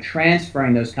assigning or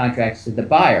transferring those contracts to the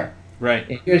buyer. Right.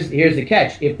 And here's the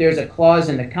catch. If there's a clause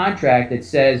in the contract that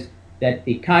says that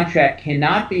the contract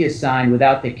cannot be assigned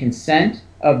without the consent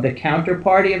of the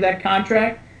counterparty of that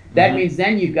contract, that mm-hmm. means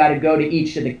then you've got to go to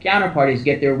each of the counterparties,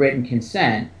 get their written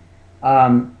consent,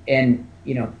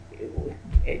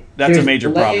 that's a major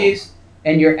problem.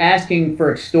 And you're asking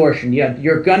for extortion.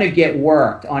 You're going to get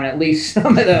worked on at least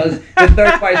some of those. The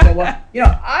third party said, well,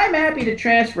 I'm happy to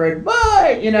transfer it, but,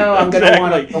 I'm going to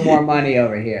want a little more money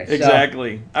over here. So,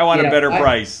 exactly. I want a better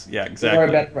price. Yeah,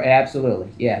 exactly.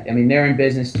 Absolutely. Yeah. I mean, they're in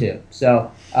business too.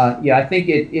 So, I think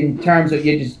in terms of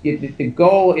the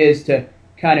goal is to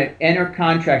kind of enter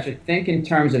contracts, or think in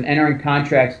terms of entering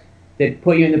contracts that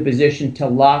put you in the position to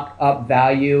lock up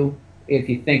value. If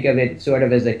you think of it sort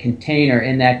of as a container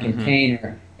in that mm-hmm.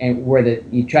 container, and where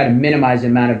you try to minimize the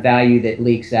amount of value that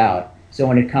leaks out. So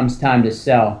when it comes time to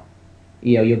sell,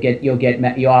 you'll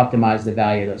optimize the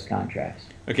value of those contracts.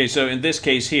 Okay, so in this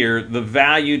case here, the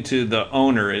value to the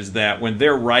owner is that when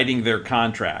they're writing their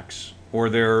contracts, or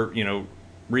they're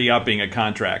re-upping a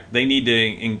contract, they need to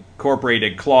incorporate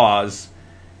a clause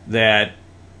that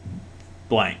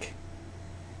blank.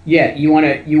 Yeah, you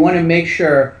want to make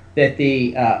sure that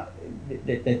the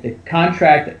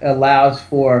contract allows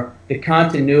for the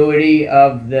continuity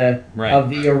of the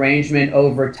arrangement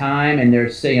over time, and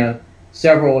there's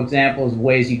several examples of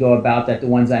ways you go about that. The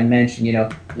ones I mentioned,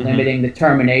 mm-hmm. limiting the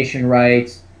termination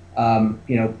rights,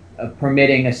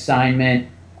 permitting assignment.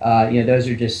 Those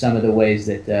are just some of the ways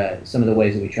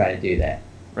that we try to do that.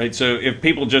 Right. So if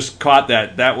people just caught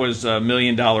that was $1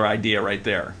 million idea right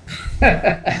there.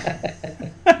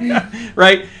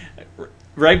 Right.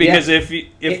 Right, because if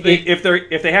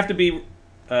they have to be,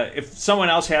 if someone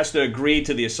else has to agree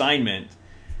to the assignment,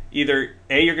 either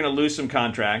A, you're going to lose some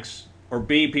contracts, or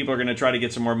B, people are going to try to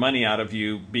get some more money out of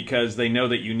you because they know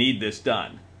that you need this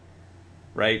done,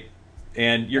 right?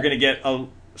 And you're going to get a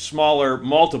smaller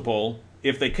multiple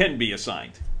if they couldn't be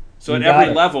assigned. So at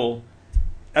every level,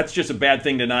 that's just a bad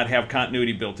thing to not have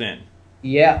continuity built in.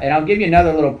 Yeah, and I'll give you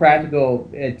another little practical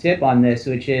tip on this,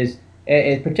 which is,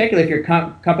 particularly if your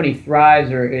company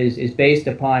thrives or is based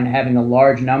upon having a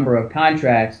large number of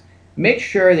contracts, make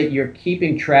sure that you're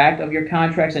keeping track of your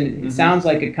contracts. And it sounds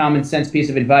like a common sense piece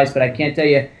of advice, but I can't tell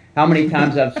you how many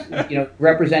times I've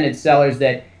represented sellers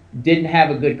that didn't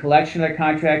have a good collection of their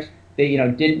contracts. They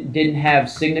didn't have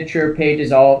signature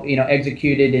pages all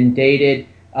executed and dated.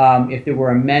 If there were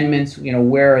amendments,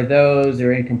 where are those?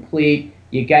 They're incomplete.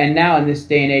 And now in this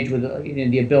day and age with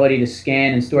the ability to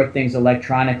scan and store things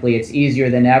electronically, it's easier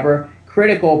than ever.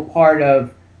 Critical part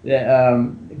of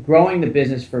the, growing the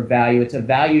business for value. It's a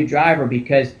value driver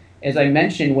because, as I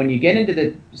mentioned, when you get into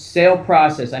the sale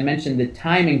process, I mentioned the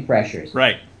timing pressures.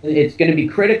 Right. It's going to be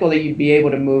critical that you be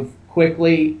able to move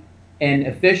quickly and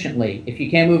efficiently. If you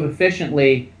can't move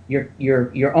efficiently,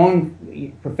 your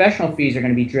own professional fees are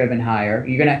going to be driven higher.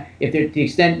 You're going to, to the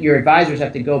extent your advisors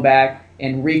have to go back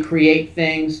and recreate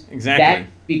things, exactly.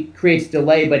 That creates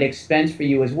delay but expense for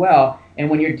you as well.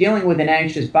 And when you're dealing with an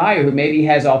anxious buyer who maybe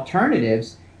has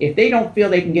alternatives, if they don't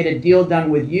feel they can get a deal done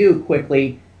with you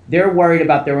quickly, they're worried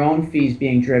about their own fees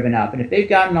being driven up. And if they've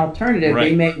got an alternative, right,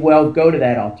 they may well go to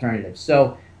that alternative.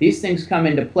 So these things come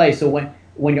into play. So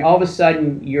when you're all of a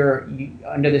sudden you're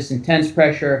under this intense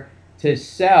pressure to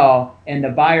sell, and the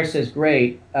buyer says,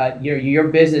 "Great, your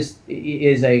business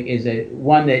is a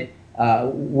one that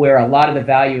where a lot of the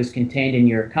value is contained in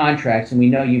your contracts, and we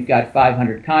know you've got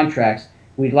 500 contracts.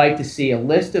 We'd like to see a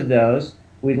list of those.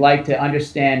 We'd like to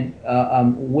understand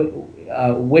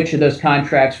which of those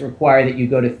contracts require that you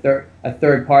go to a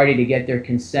third party to get their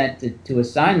consent to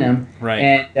assign them.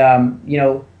 Right. And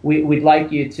we'd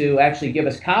like you to actually give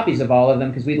us copies of all of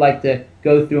them because we'd like to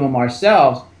go through them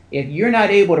ourselves. If you're not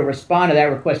able to respond to that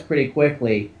request pretty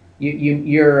quickly,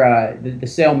 the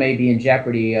sale may be in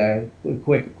jeopardy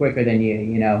quicker than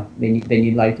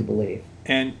you'd like to believe.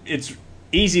 And it's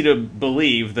easy to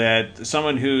believe that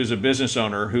someone who's a business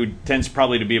owner who tends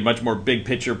probably to be a much more big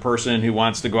picture person who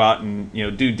wants to go out and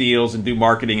do deals and do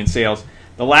marketing and sales,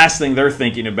 the last thing they're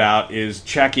thinking about is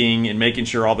checking and making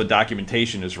sure all the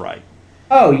documentation is right.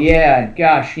 Oh yeah,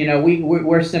 gosh,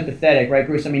 we're sympathetic, right,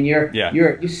 Bruce? I mean,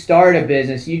 you start a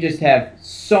business, you just have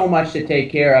so much to take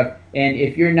care of, and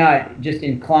if you're not just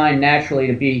inclined naturally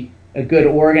to be a good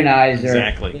organizer,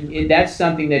 exactly, that's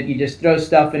something that you just throw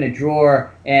stuff in a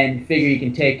drawer and figure you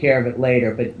can take care of it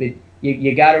later. But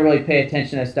you got to really pay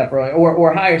attention to that stuff early,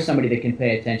 or hire somebody that can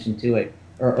pay attention to it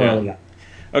early on.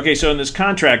 Okay, so in this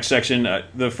contract section,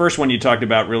 the first one you talked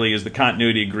about really is the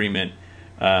continuity agreement.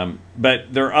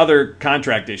 But there are other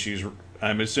contract issues,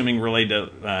 I'm assuming, related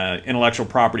to intellectual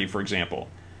property, for example.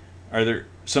 Are there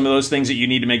some of those things that you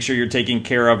need to make sure you're taking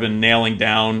care of and nailing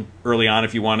down early on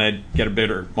if you want to get a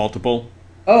bidder multiple?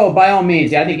 Oh, by all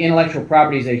means. I think intellectual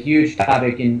property is a huge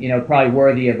topic and probably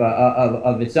worthy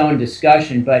of its own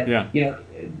discussion. But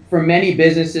for many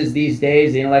businesses these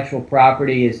days, the intellectual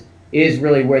property is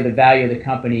really where the value of the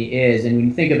company is. And when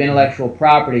you think of intellectual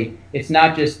property, it's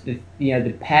not just the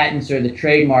patents or the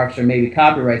trademarks or maybe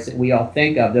copyrights that we all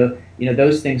think of.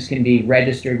 Those things can be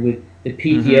registered with the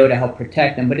PTO to help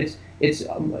protect them. But it's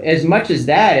as much as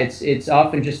that, it's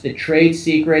often just the trade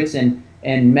secrets and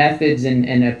methods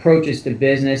and approaches to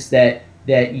business that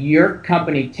your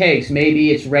company takes.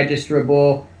 Maybe it's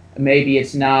registrable, maybe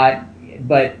it's not,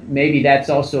 but maybe that's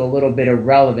also a little bit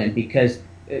irrelevant because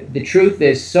the truth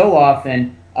is so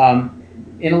often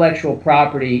intellectual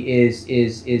property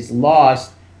is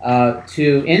lost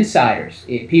to insiders,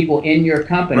 people in your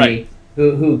company. Right.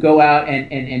 Who go out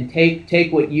and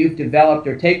take what you've developed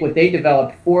or take what they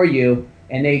developed for you,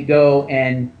 and they go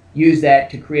and use that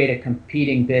to create a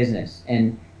competing business.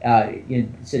 And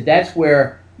so that's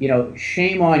where,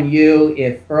 shame on you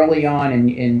if early on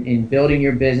in building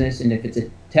your business, and if it's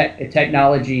a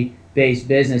technology-based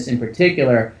business in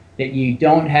particular, that you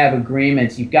don't have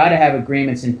agreements. You've got to have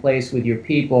agreements in place with your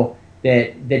people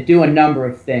that do a number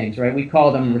of things, right? We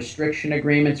call them restriction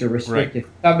agreements or restrictive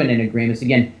covenant agreements.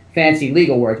 Again, fancy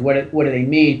legal words. What do they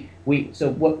mean?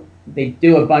 What they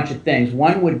do a bunch of things.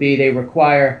 One would be they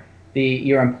require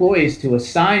your employees to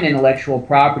assign intellectual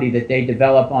property that they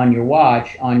develop on your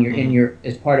watch,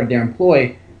 as part of their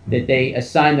employee, that they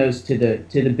assign those to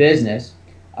the business.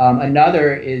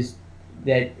 Another is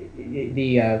that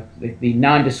the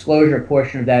non-disclosure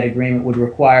portion of that agreement would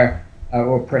require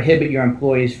or prohibit your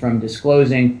employees from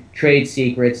disclosing trade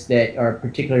secrets that are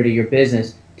particular to your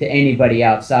business. to anybody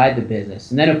outside the business.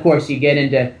 And then, of course, you get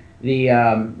into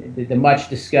the much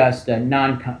discussed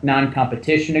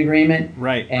non-competition agreement,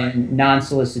 right, and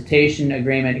non-solicitation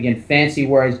agreement. Again, fancy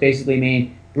words basically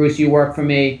mean, Bruce, you work for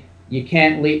me. You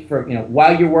can't leave for,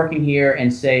 while you're working here,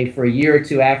 and say for a year or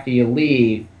two after you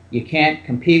leave, you can't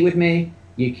compete with me.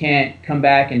 You can't come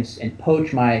back and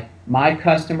poach my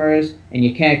customers, and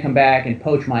you can't come back and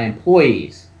poach my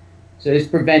employees. So this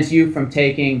prevents you from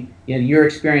taking your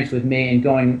experience with me and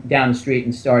going down the street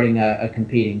and starting a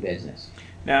competing business.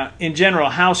 Now, in general,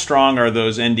 how strong are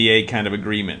those NDA kind of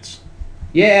agreements?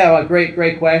 Yeah, well,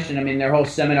 great question. I mean, their whole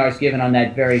seminar is given on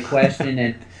that very question,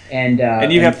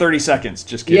 and you have 30 seconds.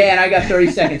 Just kidding. Yeah, and I got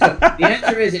 30 seconds. So the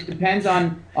answer is it depends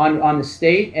on the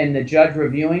state and the judge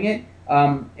reviewing it.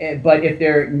 But if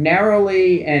they're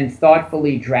narrowly and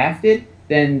thoughtfully drafted,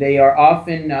 then they are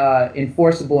often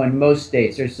enforceable in most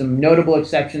states. There's some notable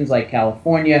exceptions like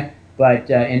California, but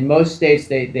in most states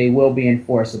they will be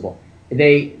enforceable.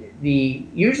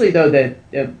 Usually though this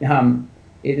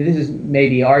is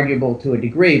maybe arguable to a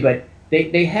degree, but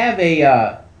they have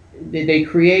they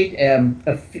create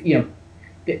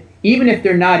even if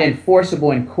they're not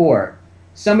enforceable in court,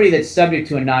 somebody that's subject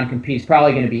to a non-compete is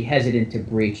probably going to be hesitant to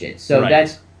breach it. So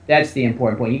right. that's the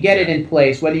important point. You get it in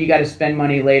place, whether you got to spend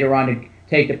money later on to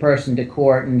take the person to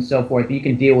court and so forth. You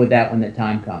can deal with that when the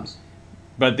time comes.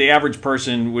 But the average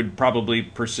person would probably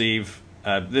perceive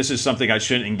this is something I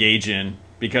shouldn't engage in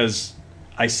because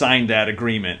I signed that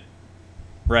agreement,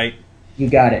 right? You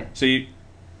got it. So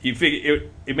you figure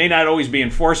it may not always be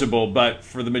enforceable, but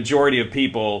for the majority of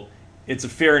people, it's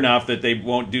fair enough that they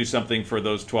won't do something for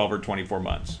those 12 or 24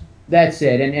 months. That's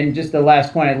it. And just the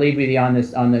last point I'd leave with you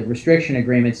on the restriction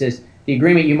agreements is the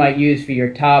agreement you might use for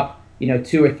your top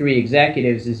 2 or 3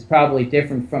 executives is probably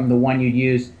different from the one you'd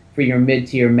use for your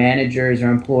mid-tier managers or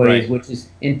employees, right. which is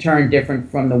in turn different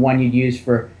from the one you'd use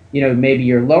for maybe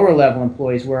your lower level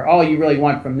employees, where all you really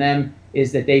want from them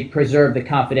is that they preserve the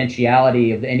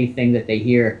confidentiality of anything that they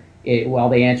hear while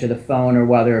they answer the phone or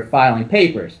while they're filing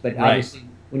papers. But right. obviously,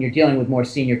 when you're dealing with more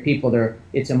senior people,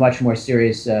 it's a much more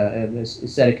serious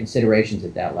set of considerations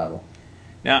at that level.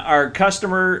 Now, are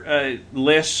customer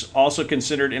lists also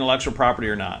considered intellectual property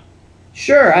or not?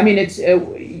 Sure. I mean, it's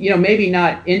maybe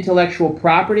not intellectual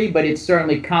property, but it's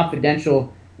certainly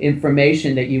confidential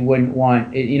information that you wouldn't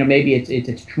want. Maybe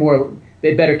it's more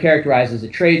better characterized as a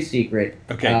trade secret,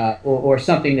 okay. or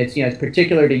something that's it's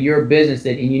particular to your business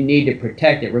and you need to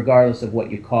protect it regardless of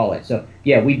what you call it. So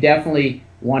yeah, we definitely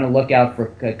want to look out for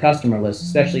customer lists,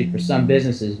 especially for some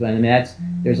businesses. But I mean,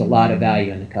 there's a lot of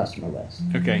value in the customer list.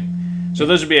 Okay, so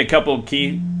those would be a couple of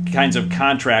key kinds of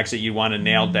contracts that you want to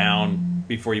nail down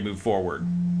before you move forward,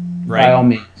 right? By all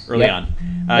means, early yep.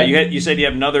 on. You said you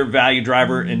have another value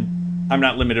driver, and I'm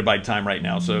not limited by time right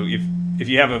now. So if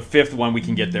you have a fifth one, we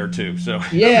can get there too. So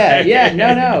yeah,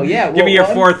 no, yeah. Give me your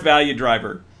fourth value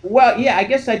driver. Well, yeah, I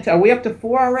guess are we up to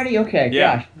 4 already? Okay,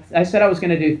 yeah. Gosh, I said I was going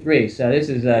to do 3, so this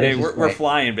is. Hey, we're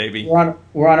flying, baby.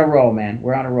 We're on a roll, man.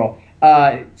 We're on a roll.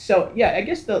 So yeah, I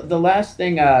guess the last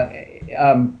thing,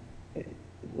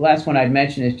 last one I'd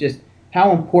mention is just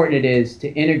how important it is to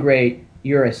integrate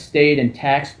your estate and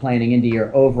tax planning into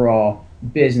your overall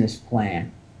business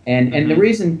plan. And the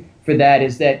reason for that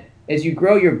is that as you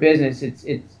grow your business,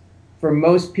 it's for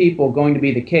most people going to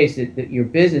be the case that your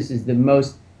business is the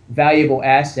most valuable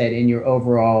asset in your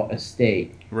overall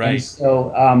estate. Right. And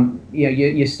so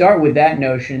you start with that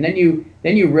notion, and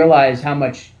then you realize how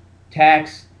much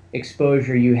tax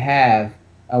exposure you have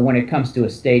when it comes to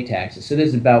estate taxes. So this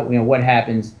is about what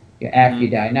happens after you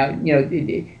die. Now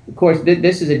of course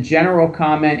this is a general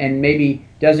comment and maybe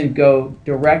doesn't go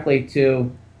directly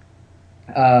to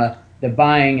the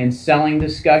buying and selling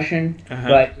discussion,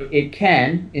 but it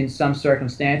can in some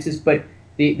circumstances. But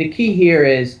the key here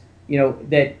is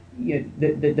that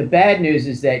the bad news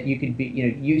is that you could be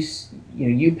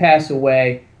you pass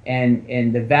away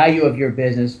and the value of your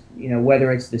business,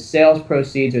 whether it's the sales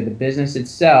proceeds or the business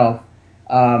itself,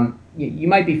 you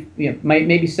might be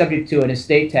may be subject to an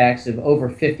estate tax of over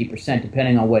 50%,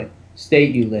 depending on what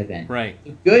state you live in. Right.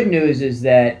 The good news is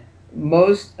that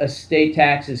most estate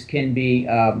taxes can be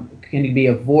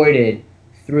avoided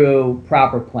through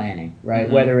proper planning, right?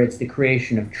 Whether it's the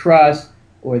creation of trust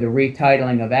or the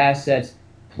retitling of assets,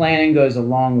 planning goes a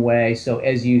long way. So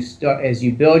as you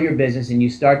build your business and you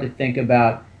start to think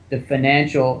about the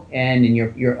financial end and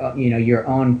your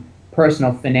own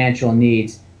personal financial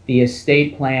needs, the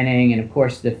estate planning and of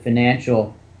course the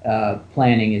financial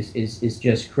planning is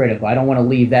just critical. I don't want to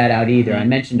leave that out either. I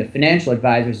mentioned the financial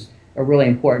advisors a really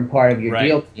important part of your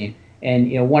deal team.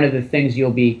 And one of the things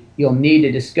you'll need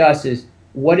to discuss is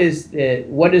what is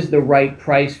the right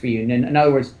price for you? And in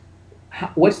other words,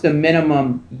 what's the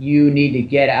minimum you need to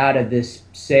get out of this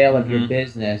sale of your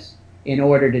business in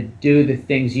order to do the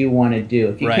things you want to do?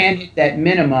 If you can't hit that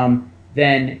minimum,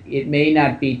 then it may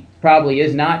not be, probably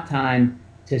is not time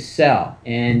to sell.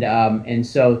 And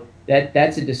so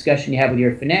that's a discussion you have with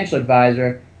your financial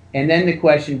advisor. And then the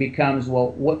question becomes,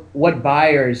 well, what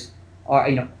buyers are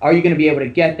you going to be able to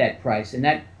get that price? And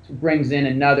that brings in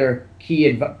another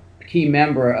key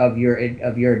member of your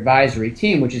advisory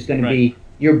team, which is going to be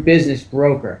your business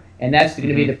broker. And that's going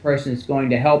to be the person that's going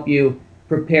to help you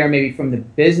prepare, maybe from the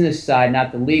business side,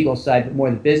 not the legal side, but more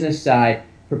the business side,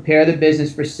 prepare the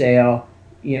business for sale,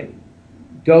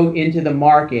 go into the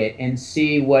market and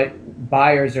see what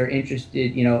buyers are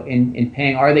interested, in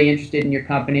paying. Are they interested in your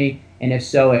company? And if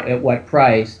so, at what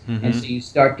price? And so you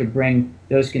start to bring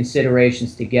those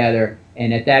considerations together.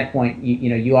 And at that point,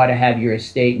 you ought to have your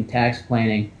estate and tax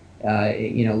planning,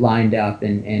 lined up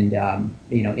and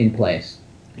in place.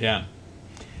 Yeah.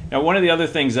 Now, one of the other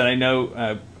things that I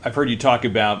know I've heard you talk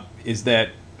about is that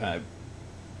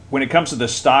when it comes to the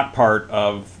stock part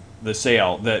of the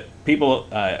sale, that people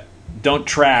don't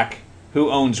track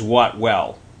who owns what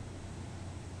well.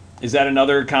 Is that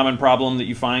another common problem that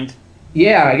you find?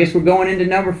 Yeah, I guess we're going into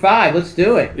number 5. Let's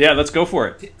do it. Yeah, let's go for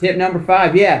it. Tip number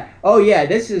 5. Yeah. Oh, yeah.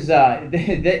 This is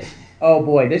oh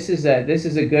boy, this is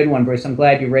a good one, Bruce. I'm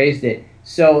glad you raised it.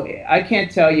 So I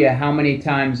can't tell you how many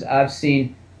times I've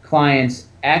seen clients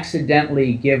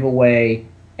accidentally give away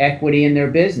equity in their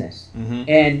business.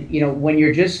 And when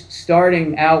you're just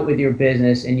starting out with your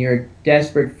business and you're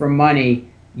desperate for money,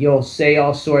 you'll say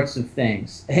all sorts of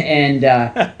things. And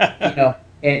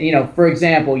for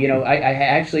example, I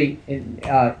actually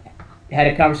had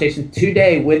a conversation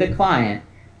today with a client.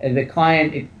 The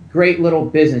client, great little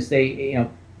business. They,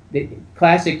 the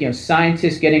classic,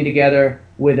 scientists getting together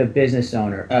with a business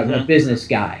owner, a business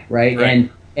guy, right?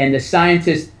 And the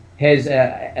scientist has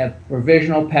a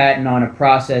provisional patent on a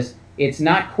process. It's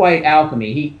not quite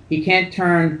alchemy. He can't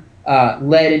turn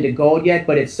lead into gold yet,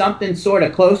 but it's something sort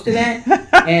of close to that.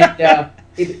 And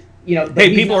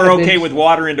hey, people are okay with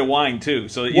water into wine too.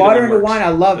 So water into wine, I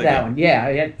love that one.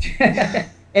 Yeah.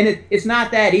 And it's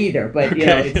not that either, but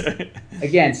it's,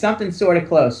 again, something sort of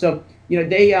close. So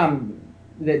they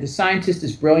the scientist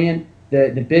is brilliant.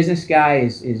 The business guy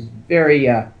is very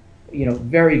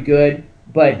very good,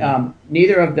 but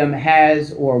neither of them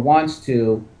has or wants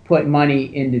to put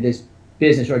money into this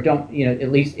business, or don't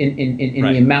at least in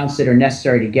the amounts that are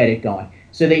necessary to get it going.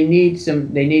 So they need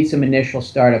some initial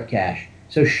startup cash.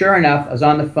 So sure enough, I was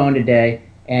on the phone today,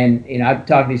 and I've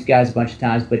talked to these guys a bunch of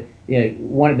times, but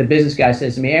one of the business guys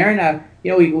says to me, Aaron,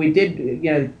 we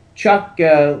did, Chuck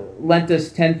lent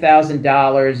us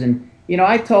 $10,000, and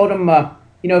I told him,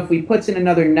 if we puts in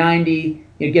another 90,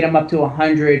 get him up to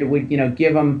 100, we'd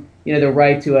give him the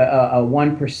right to a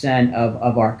 1%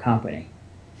 of our company.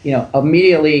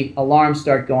 Immediately alarms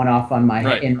start going off on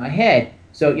in my head.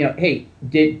 So hey,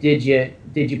 did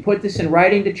you put this in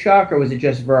writing to Chuck, or was it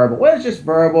just verbal? Well, it's just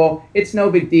verbal. It's no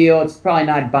big deal. It's probably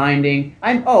not binding.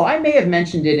 I may have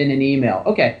mentioned it in an email.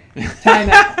 Okay, time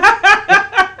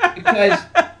out. Because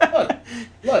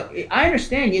look, I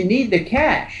understand you need the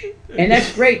cash, and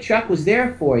that's great. Chuck was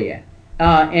there for you,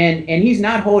 and he's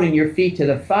not holding your feet to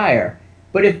the fire.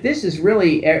 But if this is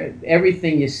really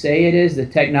everything you say it is, the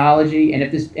technology, and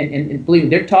if this, and believe me,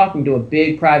 they're talking to a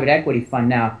big private equity fund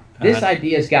now. This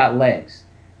idea's got legs.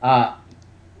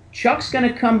 Chuck's going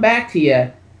to come back to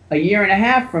you a year and a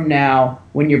half from now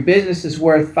when your business is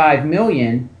worth $5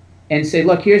 million and say,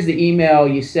 look, here's the email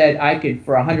you said I could,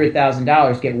 for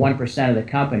 $100,000, get 1% of the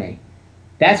company.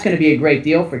 That's going to be a great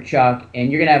deal for Chuck,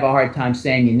 and you're going to have a hard time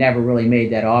saying you never really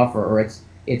made that offer, or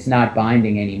it's not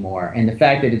binding anymore. And the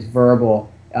fact that it's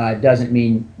verbal doesn't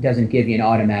give you an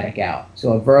automatic out.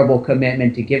 So a verbal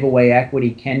commitment to give away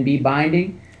equity can be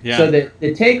binding. Yeah. So the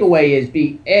takeaway is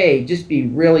just be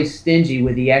really stingy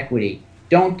with the equity.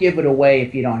 Don't give it away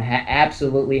if you don't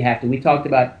absolutely have to. We talked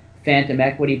about phantom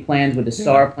equity plans with the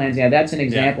SAR plans. That's an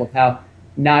example of how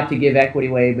not to give equity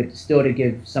away, but still to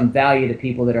give some value to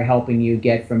people that are helping you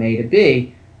get from A to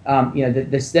B.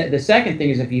 The second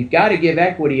thing is, if you've got to give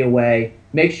equity away,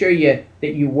 make sure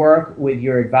that you work with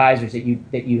your advisors,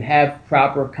 that you have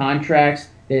proper contracts,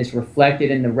 that is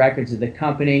reflected in the records of the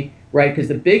company, right? Because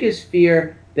the biggest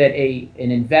fear that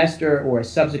an investor or a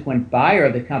subsequent buyer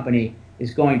of the company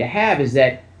is going to have is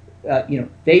that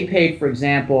they paid, for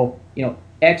example,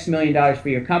 X million dollars for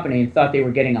your company and thought they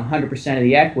were getting 100% of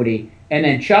the equity, and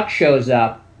then Chuck shows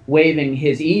up waving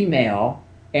his email,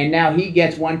 and now he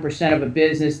gets 1% of a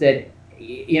business that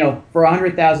for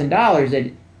 $100,000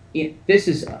 that this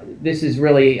is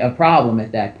really a problem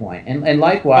at that point. And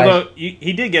likewise, although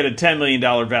he did get a $10 million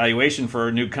valuation for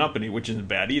a new company, which isn't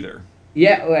bad either.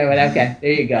 yeah, okay,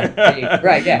 there you go.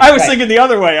 Right, yeah. I was right. thinking the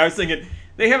other way. I was thinking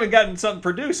they haven't gotten something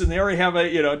produced, and they already have a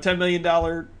 $10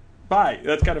 million buy.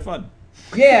 That's kind of fun.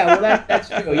 Yeah, well, that's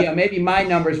true. Yeah, maybe my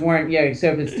numbers weren't. Yeah,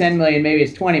 so if it's 10 million, maybe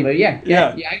it's 20. But yeah.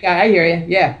 I hear you.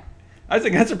 Yeah. I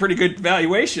think that's a pretty good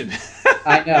valuation.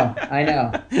 I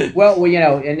know. Well,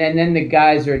 and then the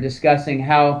guys are discussing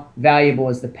how valuable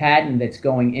is the patent that's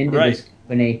going into right. this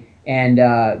company,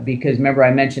 and because remember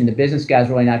I mentioned the business guy's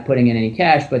really not putting in any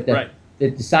cash, but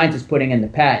the scientist putting in the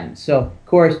patent. So of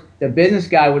course the business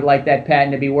guy would like that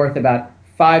patent to be worth about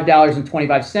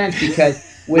 $5.25 because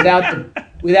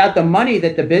without the money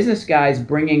that the business guy is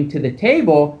bringing to the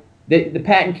table, the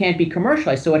patent can't be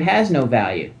commercialized, so it has no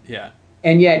value. Yeah.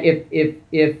 And yet,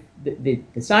 if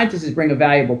the scientist is bringing a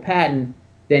valuable patent,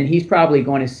 then he's probably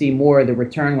going to see more of the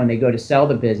return when they go to sell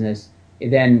the business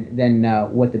than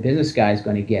what the business guy is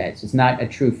going to get. So it's not a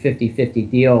true 50-50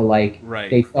 deal like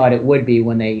they thought it would be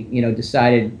when they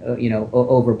decided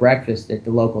over breakfast at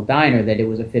the local diner that it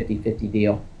was a 50-50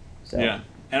 deal. So. Yeah.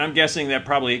 And I'm guessing that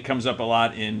probably comes up a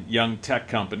lot in young tech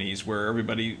companies where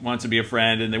everybody wants to be a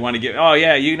friend and they want to get, oh,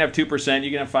 yeah, you can have 2%,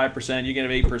 you can have 5%, you can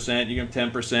have 8%, you can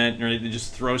have 10%, or they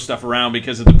just throw stuff around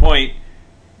because at the point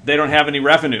they don't have any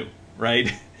revenue, right?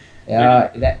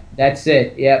 That's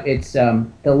it. Yeah, it's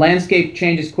the landscape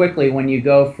changes quickly when you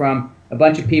go from a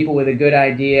bunch of people with a good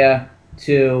idea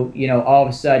to, all of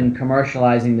a sudden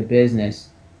commercializing the business.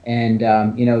 And,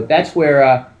 that's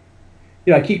where...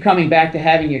 I keep coming back to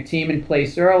having your team in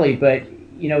place early, but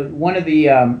one of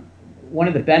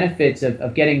the benefits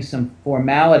of getting some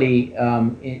formality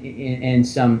and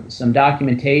some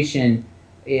documentation.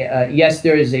 Yes,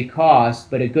 there is a cost,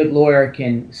 but a good lawyer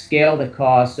can scale the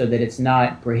cost so that it's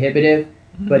not prohibitive.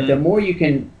 Mm-hmm. But the more you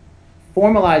can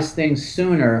formalize things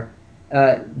sooner,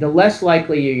 the less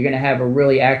likely you're going to have a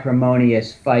really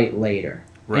acrimonious fight later.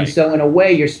 Right. And so in a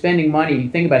way, you're spending money, you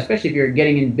think about it, especially if you're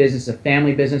getting in business, a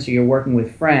family business, or you're working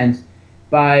with friends,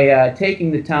 by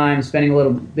taking the time, spending a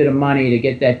little bit of money to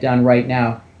get that done right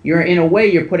now,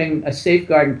 you're putting a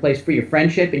safeguard in place for your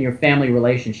friendship and your family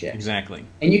relationship. Exactly.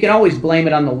 And you can always blame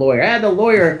it on the lawyer.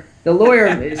 The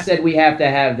lawyer said we have to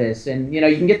have this. And, you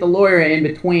can get the lawyer in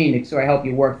between to sort of help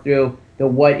you work through the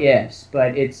what ifs.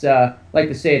 But it's, like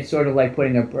to say, it's sort of like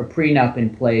putting a prenup in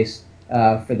place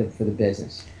for the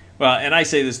business. Well, and I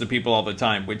say this to people all the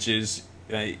time, which is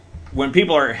when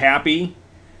people are happy,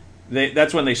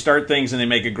 that's when they start things and they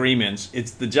make agreements.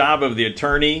 It's the job of the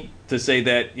attorney to say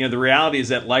that, the reality is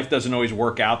that life doesn't always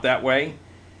work out that way.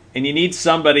 And you need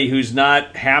somebody who's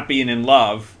not happy and in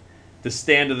love to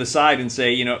stand to the side and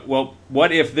say, well,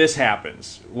 what if this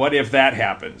happens? What if that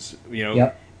happens?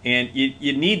 Yep. And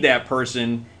you need that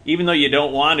person, even though you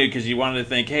don't want to, because you want to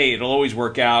think, hey, it'll always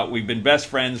work out. We've been best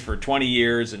friends for 20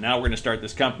 years, and now we're going to start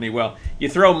this company. Well, you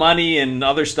throw money and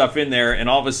other stuff in there, and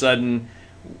all of a sudden,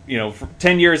 for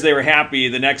 10 years they were happy.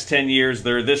 The next 10 years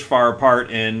they're this far apart,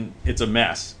 and it's a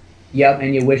mess. Yep,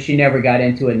 and you wish you never got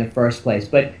into it in the first place.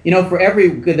 But,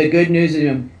 the good news is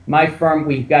in my firm,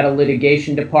 we've got a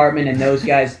litigation department, and those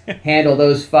guys handle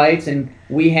those fights, and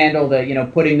we handle the,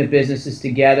 putting the businesses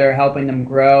together, helping them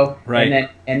grow, right.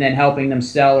 and then helping them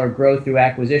sell or grow through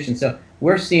acquisition. So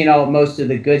we're seeing most of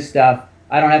the good stuff.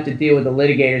 I don't have to deal with the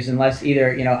litigators unless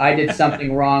either, I did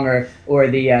something wrong or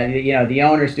the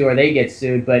owners do or they get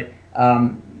sued. But,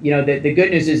 the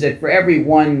good news is that for every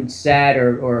one sad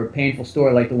or painful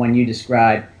story like the one you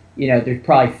described, there's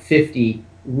probably 50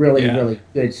 really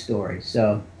good stories.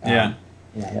 So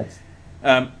that's.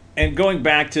 And going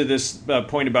back to this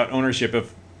point about ownership,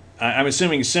 I'm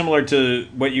assuming similar to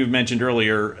what you mentioned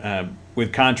earlier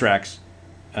with contracts,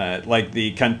 like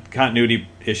the continuity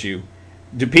issue.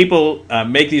 Do people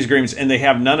make these agreements and they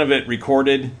have none of it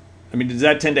recorded? I mean, does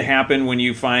that tend to happen when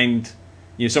you find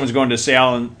someone's going to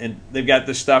sale and they've got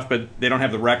this stuff, but they don't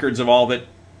have the records of all of it?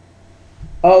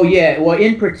 Oh, yeah. Well,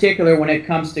 in particular, when it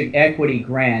comes to equity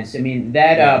grants, I mean,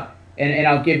 that, and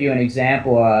I'll give you an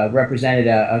example. Represented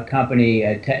a company,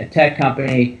 a tech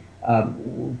company,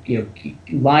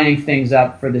 lining things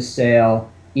up for the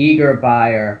sale, eager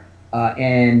buyer,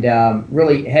 and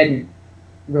really hadn't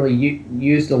really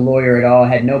used a lawyer at all,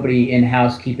 had nobody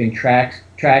in-house keeping track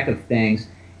of things,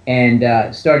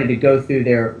 and started to go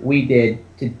through we did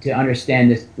to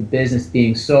understand the business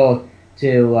being sold,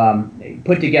 to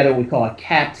put together what we call a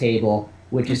cap table,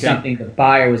 which is something the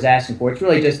buyer was asking for. It's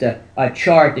really just a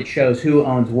chart that shows who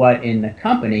owns what in the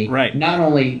company. Right. Not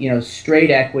only straight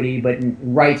equity, but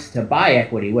rights to buy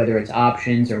equity, whether it's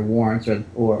options or warrants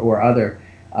or other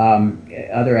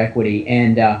equity.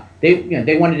 And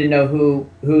they wanted to know who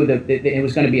it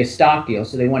was going to be a stock deal,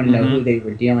 so they wanted to know who they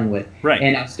were dealing with. Right.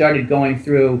 And I started going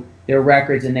through their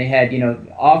records, and they had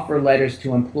offer letters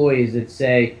to employees that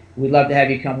say, "We'd love to have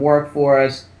you come work for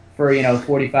us for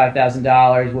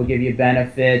 $45,000. We'll give you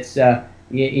benefits, 2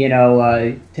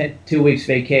 weeks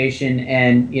vacation,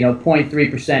 and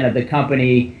 0.3% of the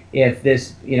company if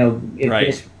this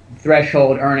this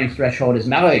threshold earnings threshold is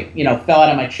met." I fell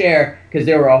out of my chair because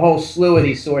there were a whole slew of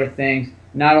these sort of things.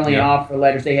 Not only offer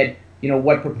letters, they had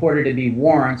what purported to be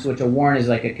warrants, which a warrant is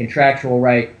like a contractual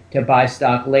right to buy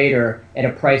stock later at a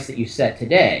price that you set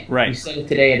today. Right. You set it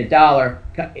today at $1,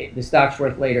 the stock's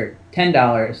worth later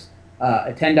 $10.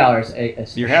 $10 a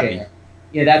You're share. happy.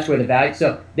 That's where the value.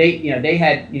 So they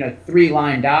had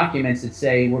 3-line documents that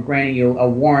say we're granting you a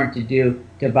warrant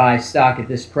to buy stock at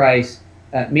this price.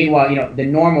 Meanwhile, the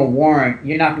normal warrant,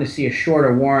 you're not going to see a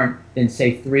shorter warrant than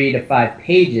say 3 to 5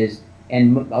 pages,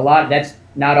 and that's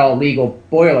not all legal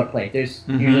boilerplate. There's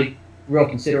usually real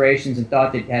considerations and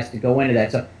thought that has to go into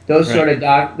that. So those sort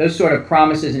of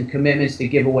promises and commitments to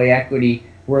give away equity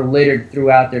were littered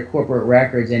throughout their corporate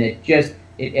records, and it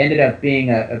ended up being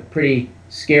a pretty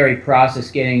scary process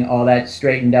getting all that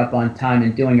straightened up on time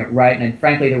and doing it right. And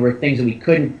frankly, there were things that we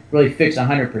couldn't really fix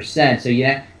 100%. So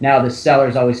now the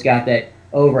seller's always got that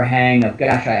overhang of,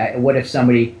 gosh, what if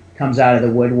somebody comes out of the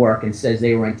woodwork and says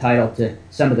they were entitled to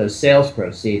some of those sales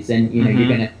proceeds? And you're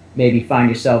going to maybe find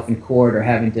yourself in court or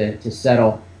having to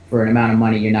settle for an amount of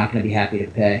money you're not going to be happy to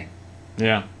pay.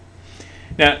 Yeah.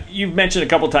 Now, you've mentioned a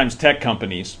couple times tech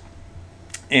companies,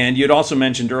 and you'd also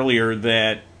mentioned earlier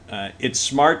that it's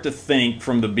smart to think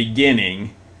from the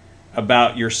beginning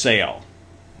about your sale,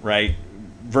 right?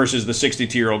 Versus the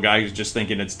 62-year-old guy who's just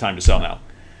thinking it's time to sell now.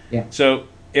 Yeah. So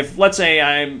if, let's say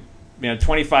I'm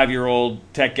 25-year-old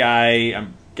tech guy, I've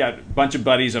got a bunch of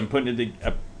buddies, I'm putting it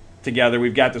together,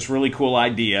 we've got this really cool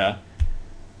idea.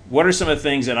 What are some of the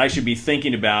things that I should be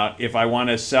thinking about if I want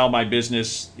to sell my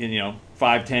business in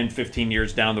 5, 10, 15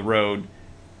 years down the road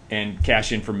and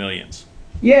cash in for millions?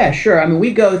 Yeah, sure. I mean,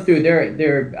 we go through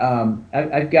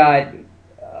I've got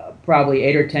probably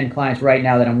 8 or 10 clients right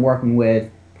now that I'm working with,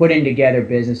 putting together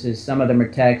businesses. Some of them are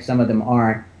tech, some of them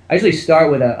aren't. I usually start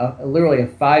with literally a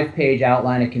 5-page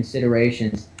outline of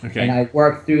considerations, and I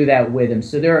work through that with them.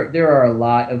 So there are a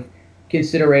lot of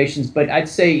considerations, but I'd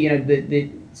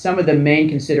say some of the main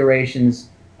considerations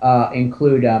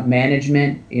include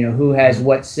management. Who has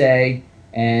what say,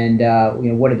 and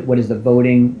what does the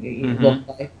voting look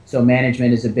like? So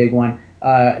management is a big one.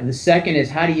 The second is,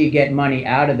 how do you get money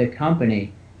out of the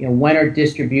company? When are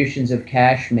distributions of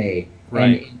cash made?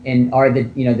 Right. And are the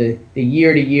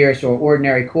year to year, so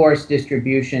ordinary course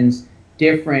distributions,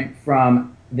 different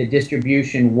from the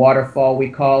distribution waterfall, we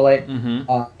call it,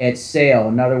 at sale?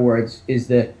 In other words, is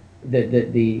the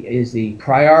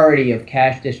priority of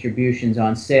cash distributions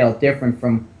on sale different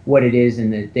from what it is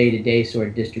in the day-to-day sort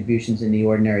of distributions in the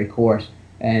ordinary course?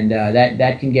 And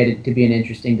that can get it to be an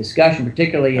interesting discussion,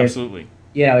 particularly Absolutely.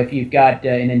 if you've got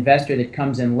an investor that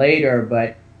comes in later,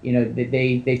 but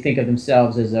they think of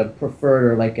themselves as a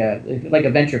preferred, or like a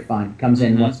venture fund comes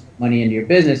in, wants money into your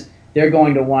business. They're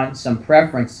going to want some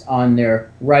preference on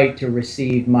their right to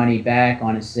receive money back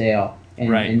on a sale,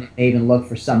 and they even look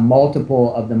for some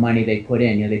multiple of the money they put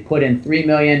in. They put in $3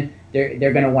 million.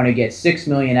 They're going to want to get $6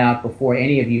 million out before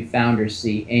any of you founders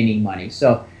see any money.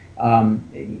 So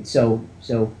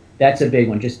so that's a big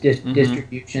one. Just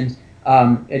distributions.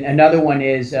 And another one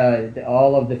is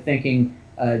all of the thinking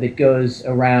that goes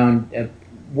around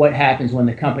what happens when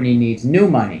the company needs new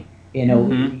money.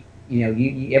 Everybody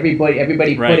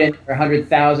put in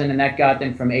 $100,000, and that got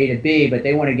them from A to B, but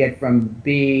they want to get from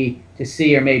B to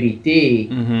C or maybe D.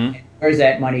 Where's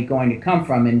that money going to come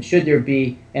from? And should there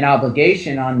be an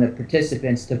obligation on the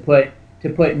participants to put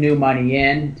new money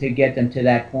in to get them to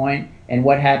that point? And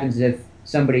what happens if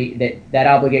somebody that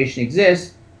obligation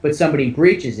exists, but somebody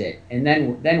breaches it, and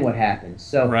then what happens?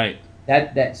 So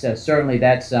certainly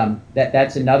that's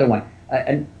another one.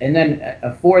 And then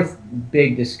a fourth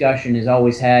big discussion is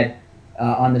always had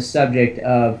on the subject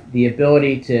of the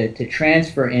ability to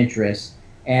transfer interest.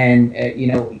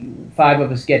 And 5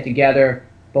 of us get together,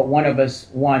 but one of us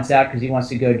wants out because he wants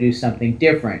to go do something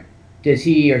different. Does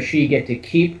he or she get to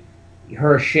keep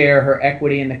her share, her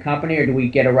equity in the company, or do we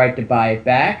get a right to buy it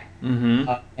back? And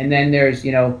then there's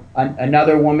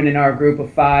another woman in our group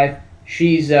of 5.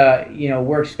 She's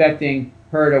we're expecting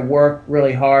her to work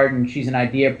really hard, and she's an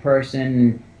idea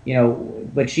person,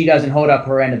 but she doesn't hold up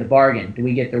her end of the bargain. Do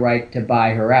we get the right to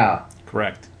buy her out?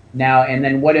 Correct. Now, and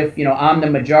then what if I'm the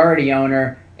majority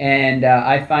owner and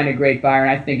I find a great buyer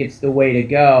and I think it's the way to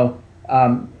go,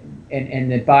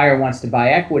 and the buyer wants to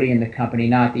buy equity in the company,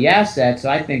 not the asset. So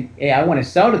I think, hey, I want to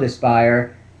sell to this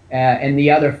buyer, and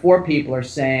the other four people are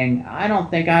saying, I don't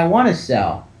think I want to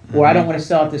sell, or I don't want to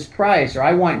sell at this price, or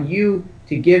I want you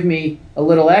to give me a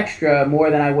little extra more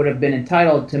than I would have been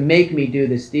entitled to make me do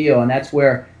this deal. And that's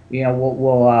where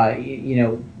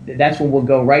that's when we'll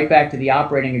go right back to the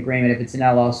operating agreement if it's an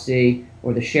LLC,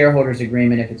 or the shareholders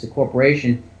agreement if it's a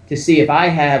corporation, to see if I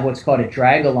have what's called a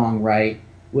drag-along right,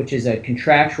 which is a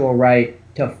contractual right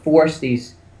to force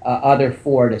these other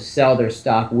four to sell their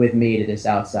stock with me to this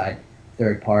outside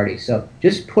third party. So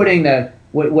just putting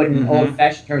what in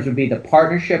old-fashioned terms would be the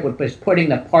partnership, just putting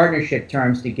the partnership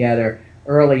terms together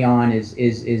early on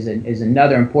is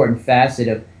another important facet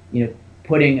of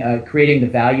creating the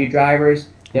value drivers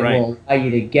that will allow you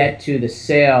to get to the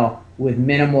sale with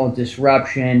minimal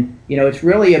disruption. It's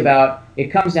really about, it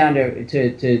comes down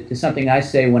to something I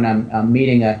say when I'm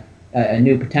meeting a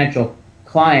new potential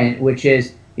client, which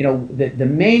is, the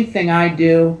main thing I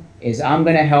do is I'm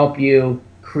going to help you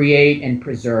create and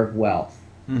preserve wealth,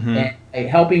 and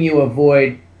helping you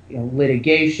avoid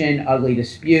litigation, ugly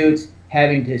disputes,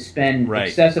 having to spend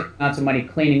excessive amounts of money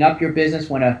cleaning up your business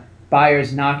when a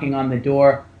buyer's knocking on the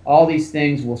door. All these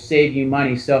things will save you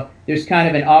money. So there's kind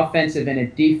of an offensive and a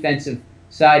defensive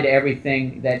side to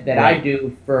everything that I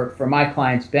do for my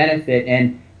clients' benefit.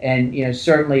 And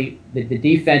certainly the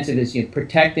defensive is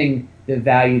protecting the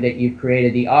value that you've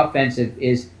created. The offensive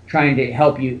is trying to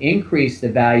help you increase the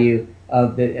value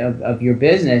of your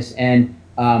business. And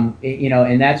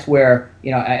and that's where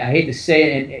I hate to say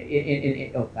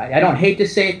it, and I don't hate to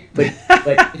say it, but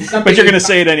it's something. But you're going to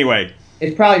say it anyway.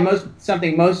 It's probably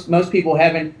something most people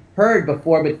haven't heard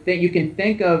before, but you can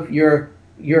think of your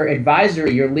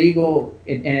advisory, your legal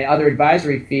and other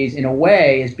advisory fees in a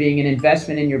way as being an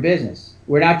investment in your business.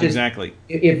 We're not just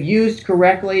if used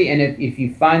correctly, and if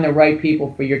you find the right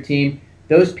people for your team,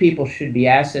 those people should be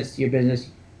assets to your business.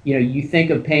 You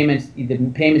think of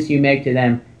the payments you make to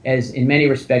them as, in many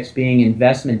respects, being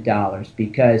investment dollars,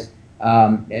 because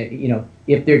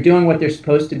if they're doing what they're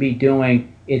supposed to be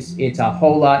doing, it's a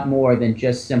whole lot more than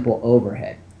just simple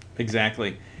overhead.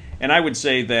 Exactly. And I would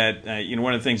say that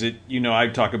one of the things that I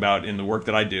talk about in the work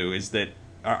that I do is that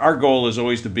our goal is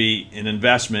always to be an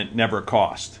investment, never a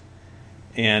cost.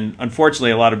 And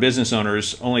unfortunately, a lot of business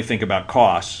owners only think about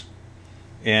costs,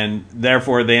 and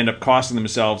therefore they end up costing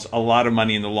themselves a lot of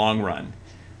money in the long run,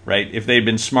 right? If they'd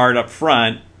been smart up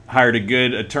front, hired a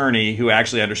good attorney who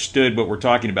actually understood what we're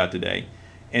talking about today,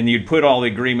 and you'd put all the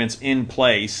agreements in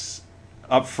place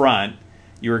up front,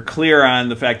 you were clear on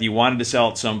the fact that you wanted to sell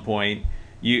at some point.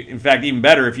 In fact, even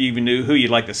better if you even knew who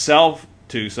you'd like to sell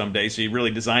to someday, so you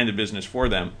really designed the business for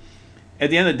them.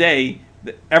 At the end of the day,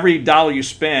 every dollar you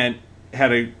spent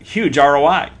had a huge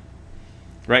ROI,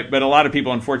 right? But a lot of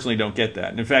people unfortunately don't get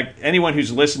that. And in fact, anyone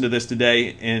who's listened to this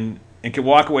today and can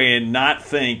walk away and not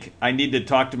think, I need to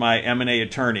talk to my M&A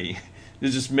attorney,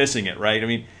 is just missing it, right? I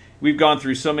mean, we've gone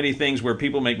through so many things where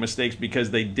people make mistakes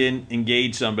because they didn't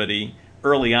engage somebody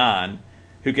early on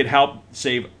who could help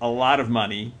save a lot of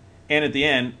money and at the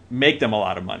end make them a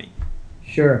lot of money.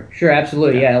 Sure,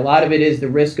 absolutely. Yeah, a lot of it is the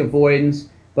risk avoidance,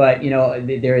 but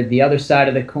the other side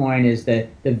of the coin is the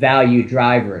value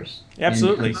drivers.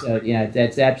 Absolutely. And so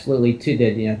that's absolutely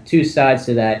two sides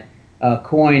to that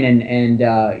coin, and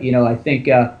I think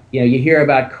you hear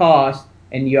about cost,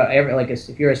 and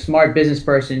if you're a smart business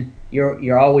person,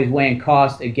 you're always weighing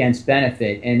cost against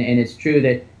benefit, and it's true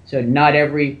that not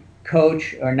every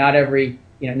coach, or not every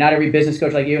business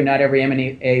coach like you, and not every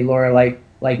M&A lawyer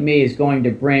like me is going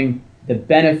to bring the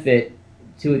benefit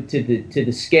to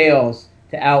the scales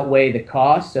to outweigh the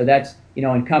cost. So that's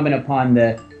incumbent upon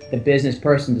the business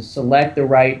person to select the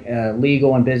right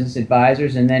legal and business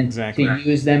advisors, and then to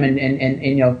use them, and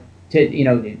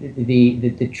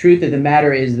the truth of the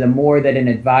matter is, the more that an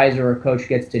advisor or coach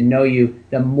gets to know you,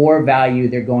 the more value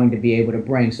they're going to be able to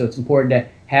bring. So it's important to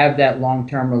have that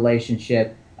long-term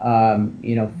relationship,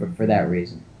 for that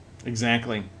reason.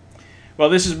 Exactly. Well,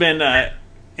 this has been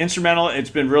instrumental. It's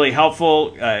been really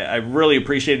helpful. I really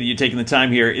appreciated you taking the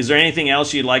time here. Is there anything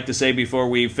else you'd like to say before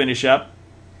we finish up?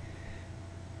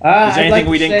 Is there anything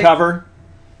we didn't cover?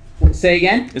 Say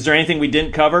again? Is there anything we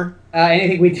didn't cover?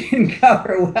 Anything we didn't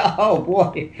cover? Well, oh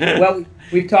boy. Well,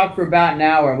 we've talked for about an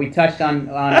hour. We touched on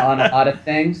a lot of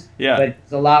things. Yeah. But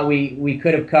it's a lot we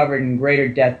could have covered in greater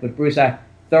depth. But Bruce, I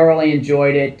thoroughly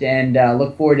enjoyed it, and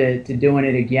look forward to doing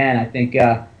it again. I think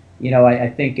a lot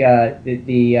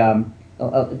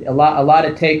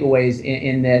of takeaways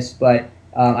in this, but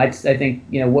I think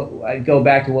I go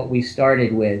back to what we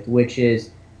started with, which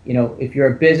is if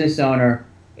you're a business owner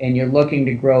and you're looking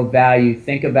to grow value,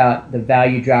 think about the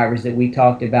value drivers that we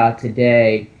talked about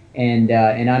today, and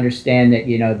understand that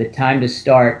the time to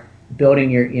start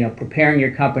building preparing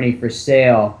your company for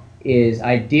sale is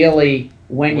ideally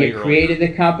when you created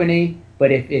the company.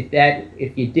 But if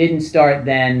you didn't start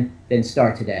then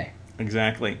start today.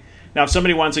 Exactly. Now, if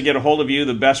somebody wants to get a hold of you,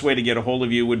 the best way to get a hold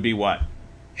of you would be what?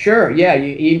 Sure. Yeah,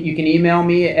 you can email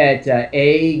me at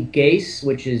agais,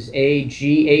 which is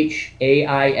AGHAIS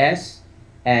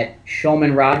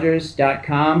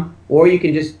 @schulmanrogers.com, or you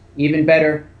can just, even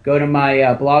better, go to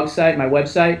my blog site, my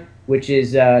website, which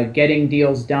is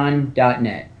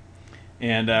gettingdealsdone.net.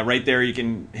 And right there, you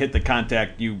can hit the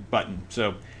contact you button.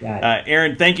 So,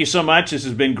 Aaron, thank you so much. This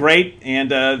has been great. And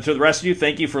to the rest of you,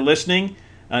 thank you for listening.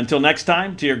 Until next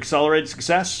time, to your accelerated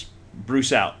success,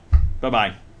 Bruce out.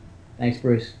 Bye-bye. Thanks,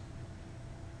 Bruce.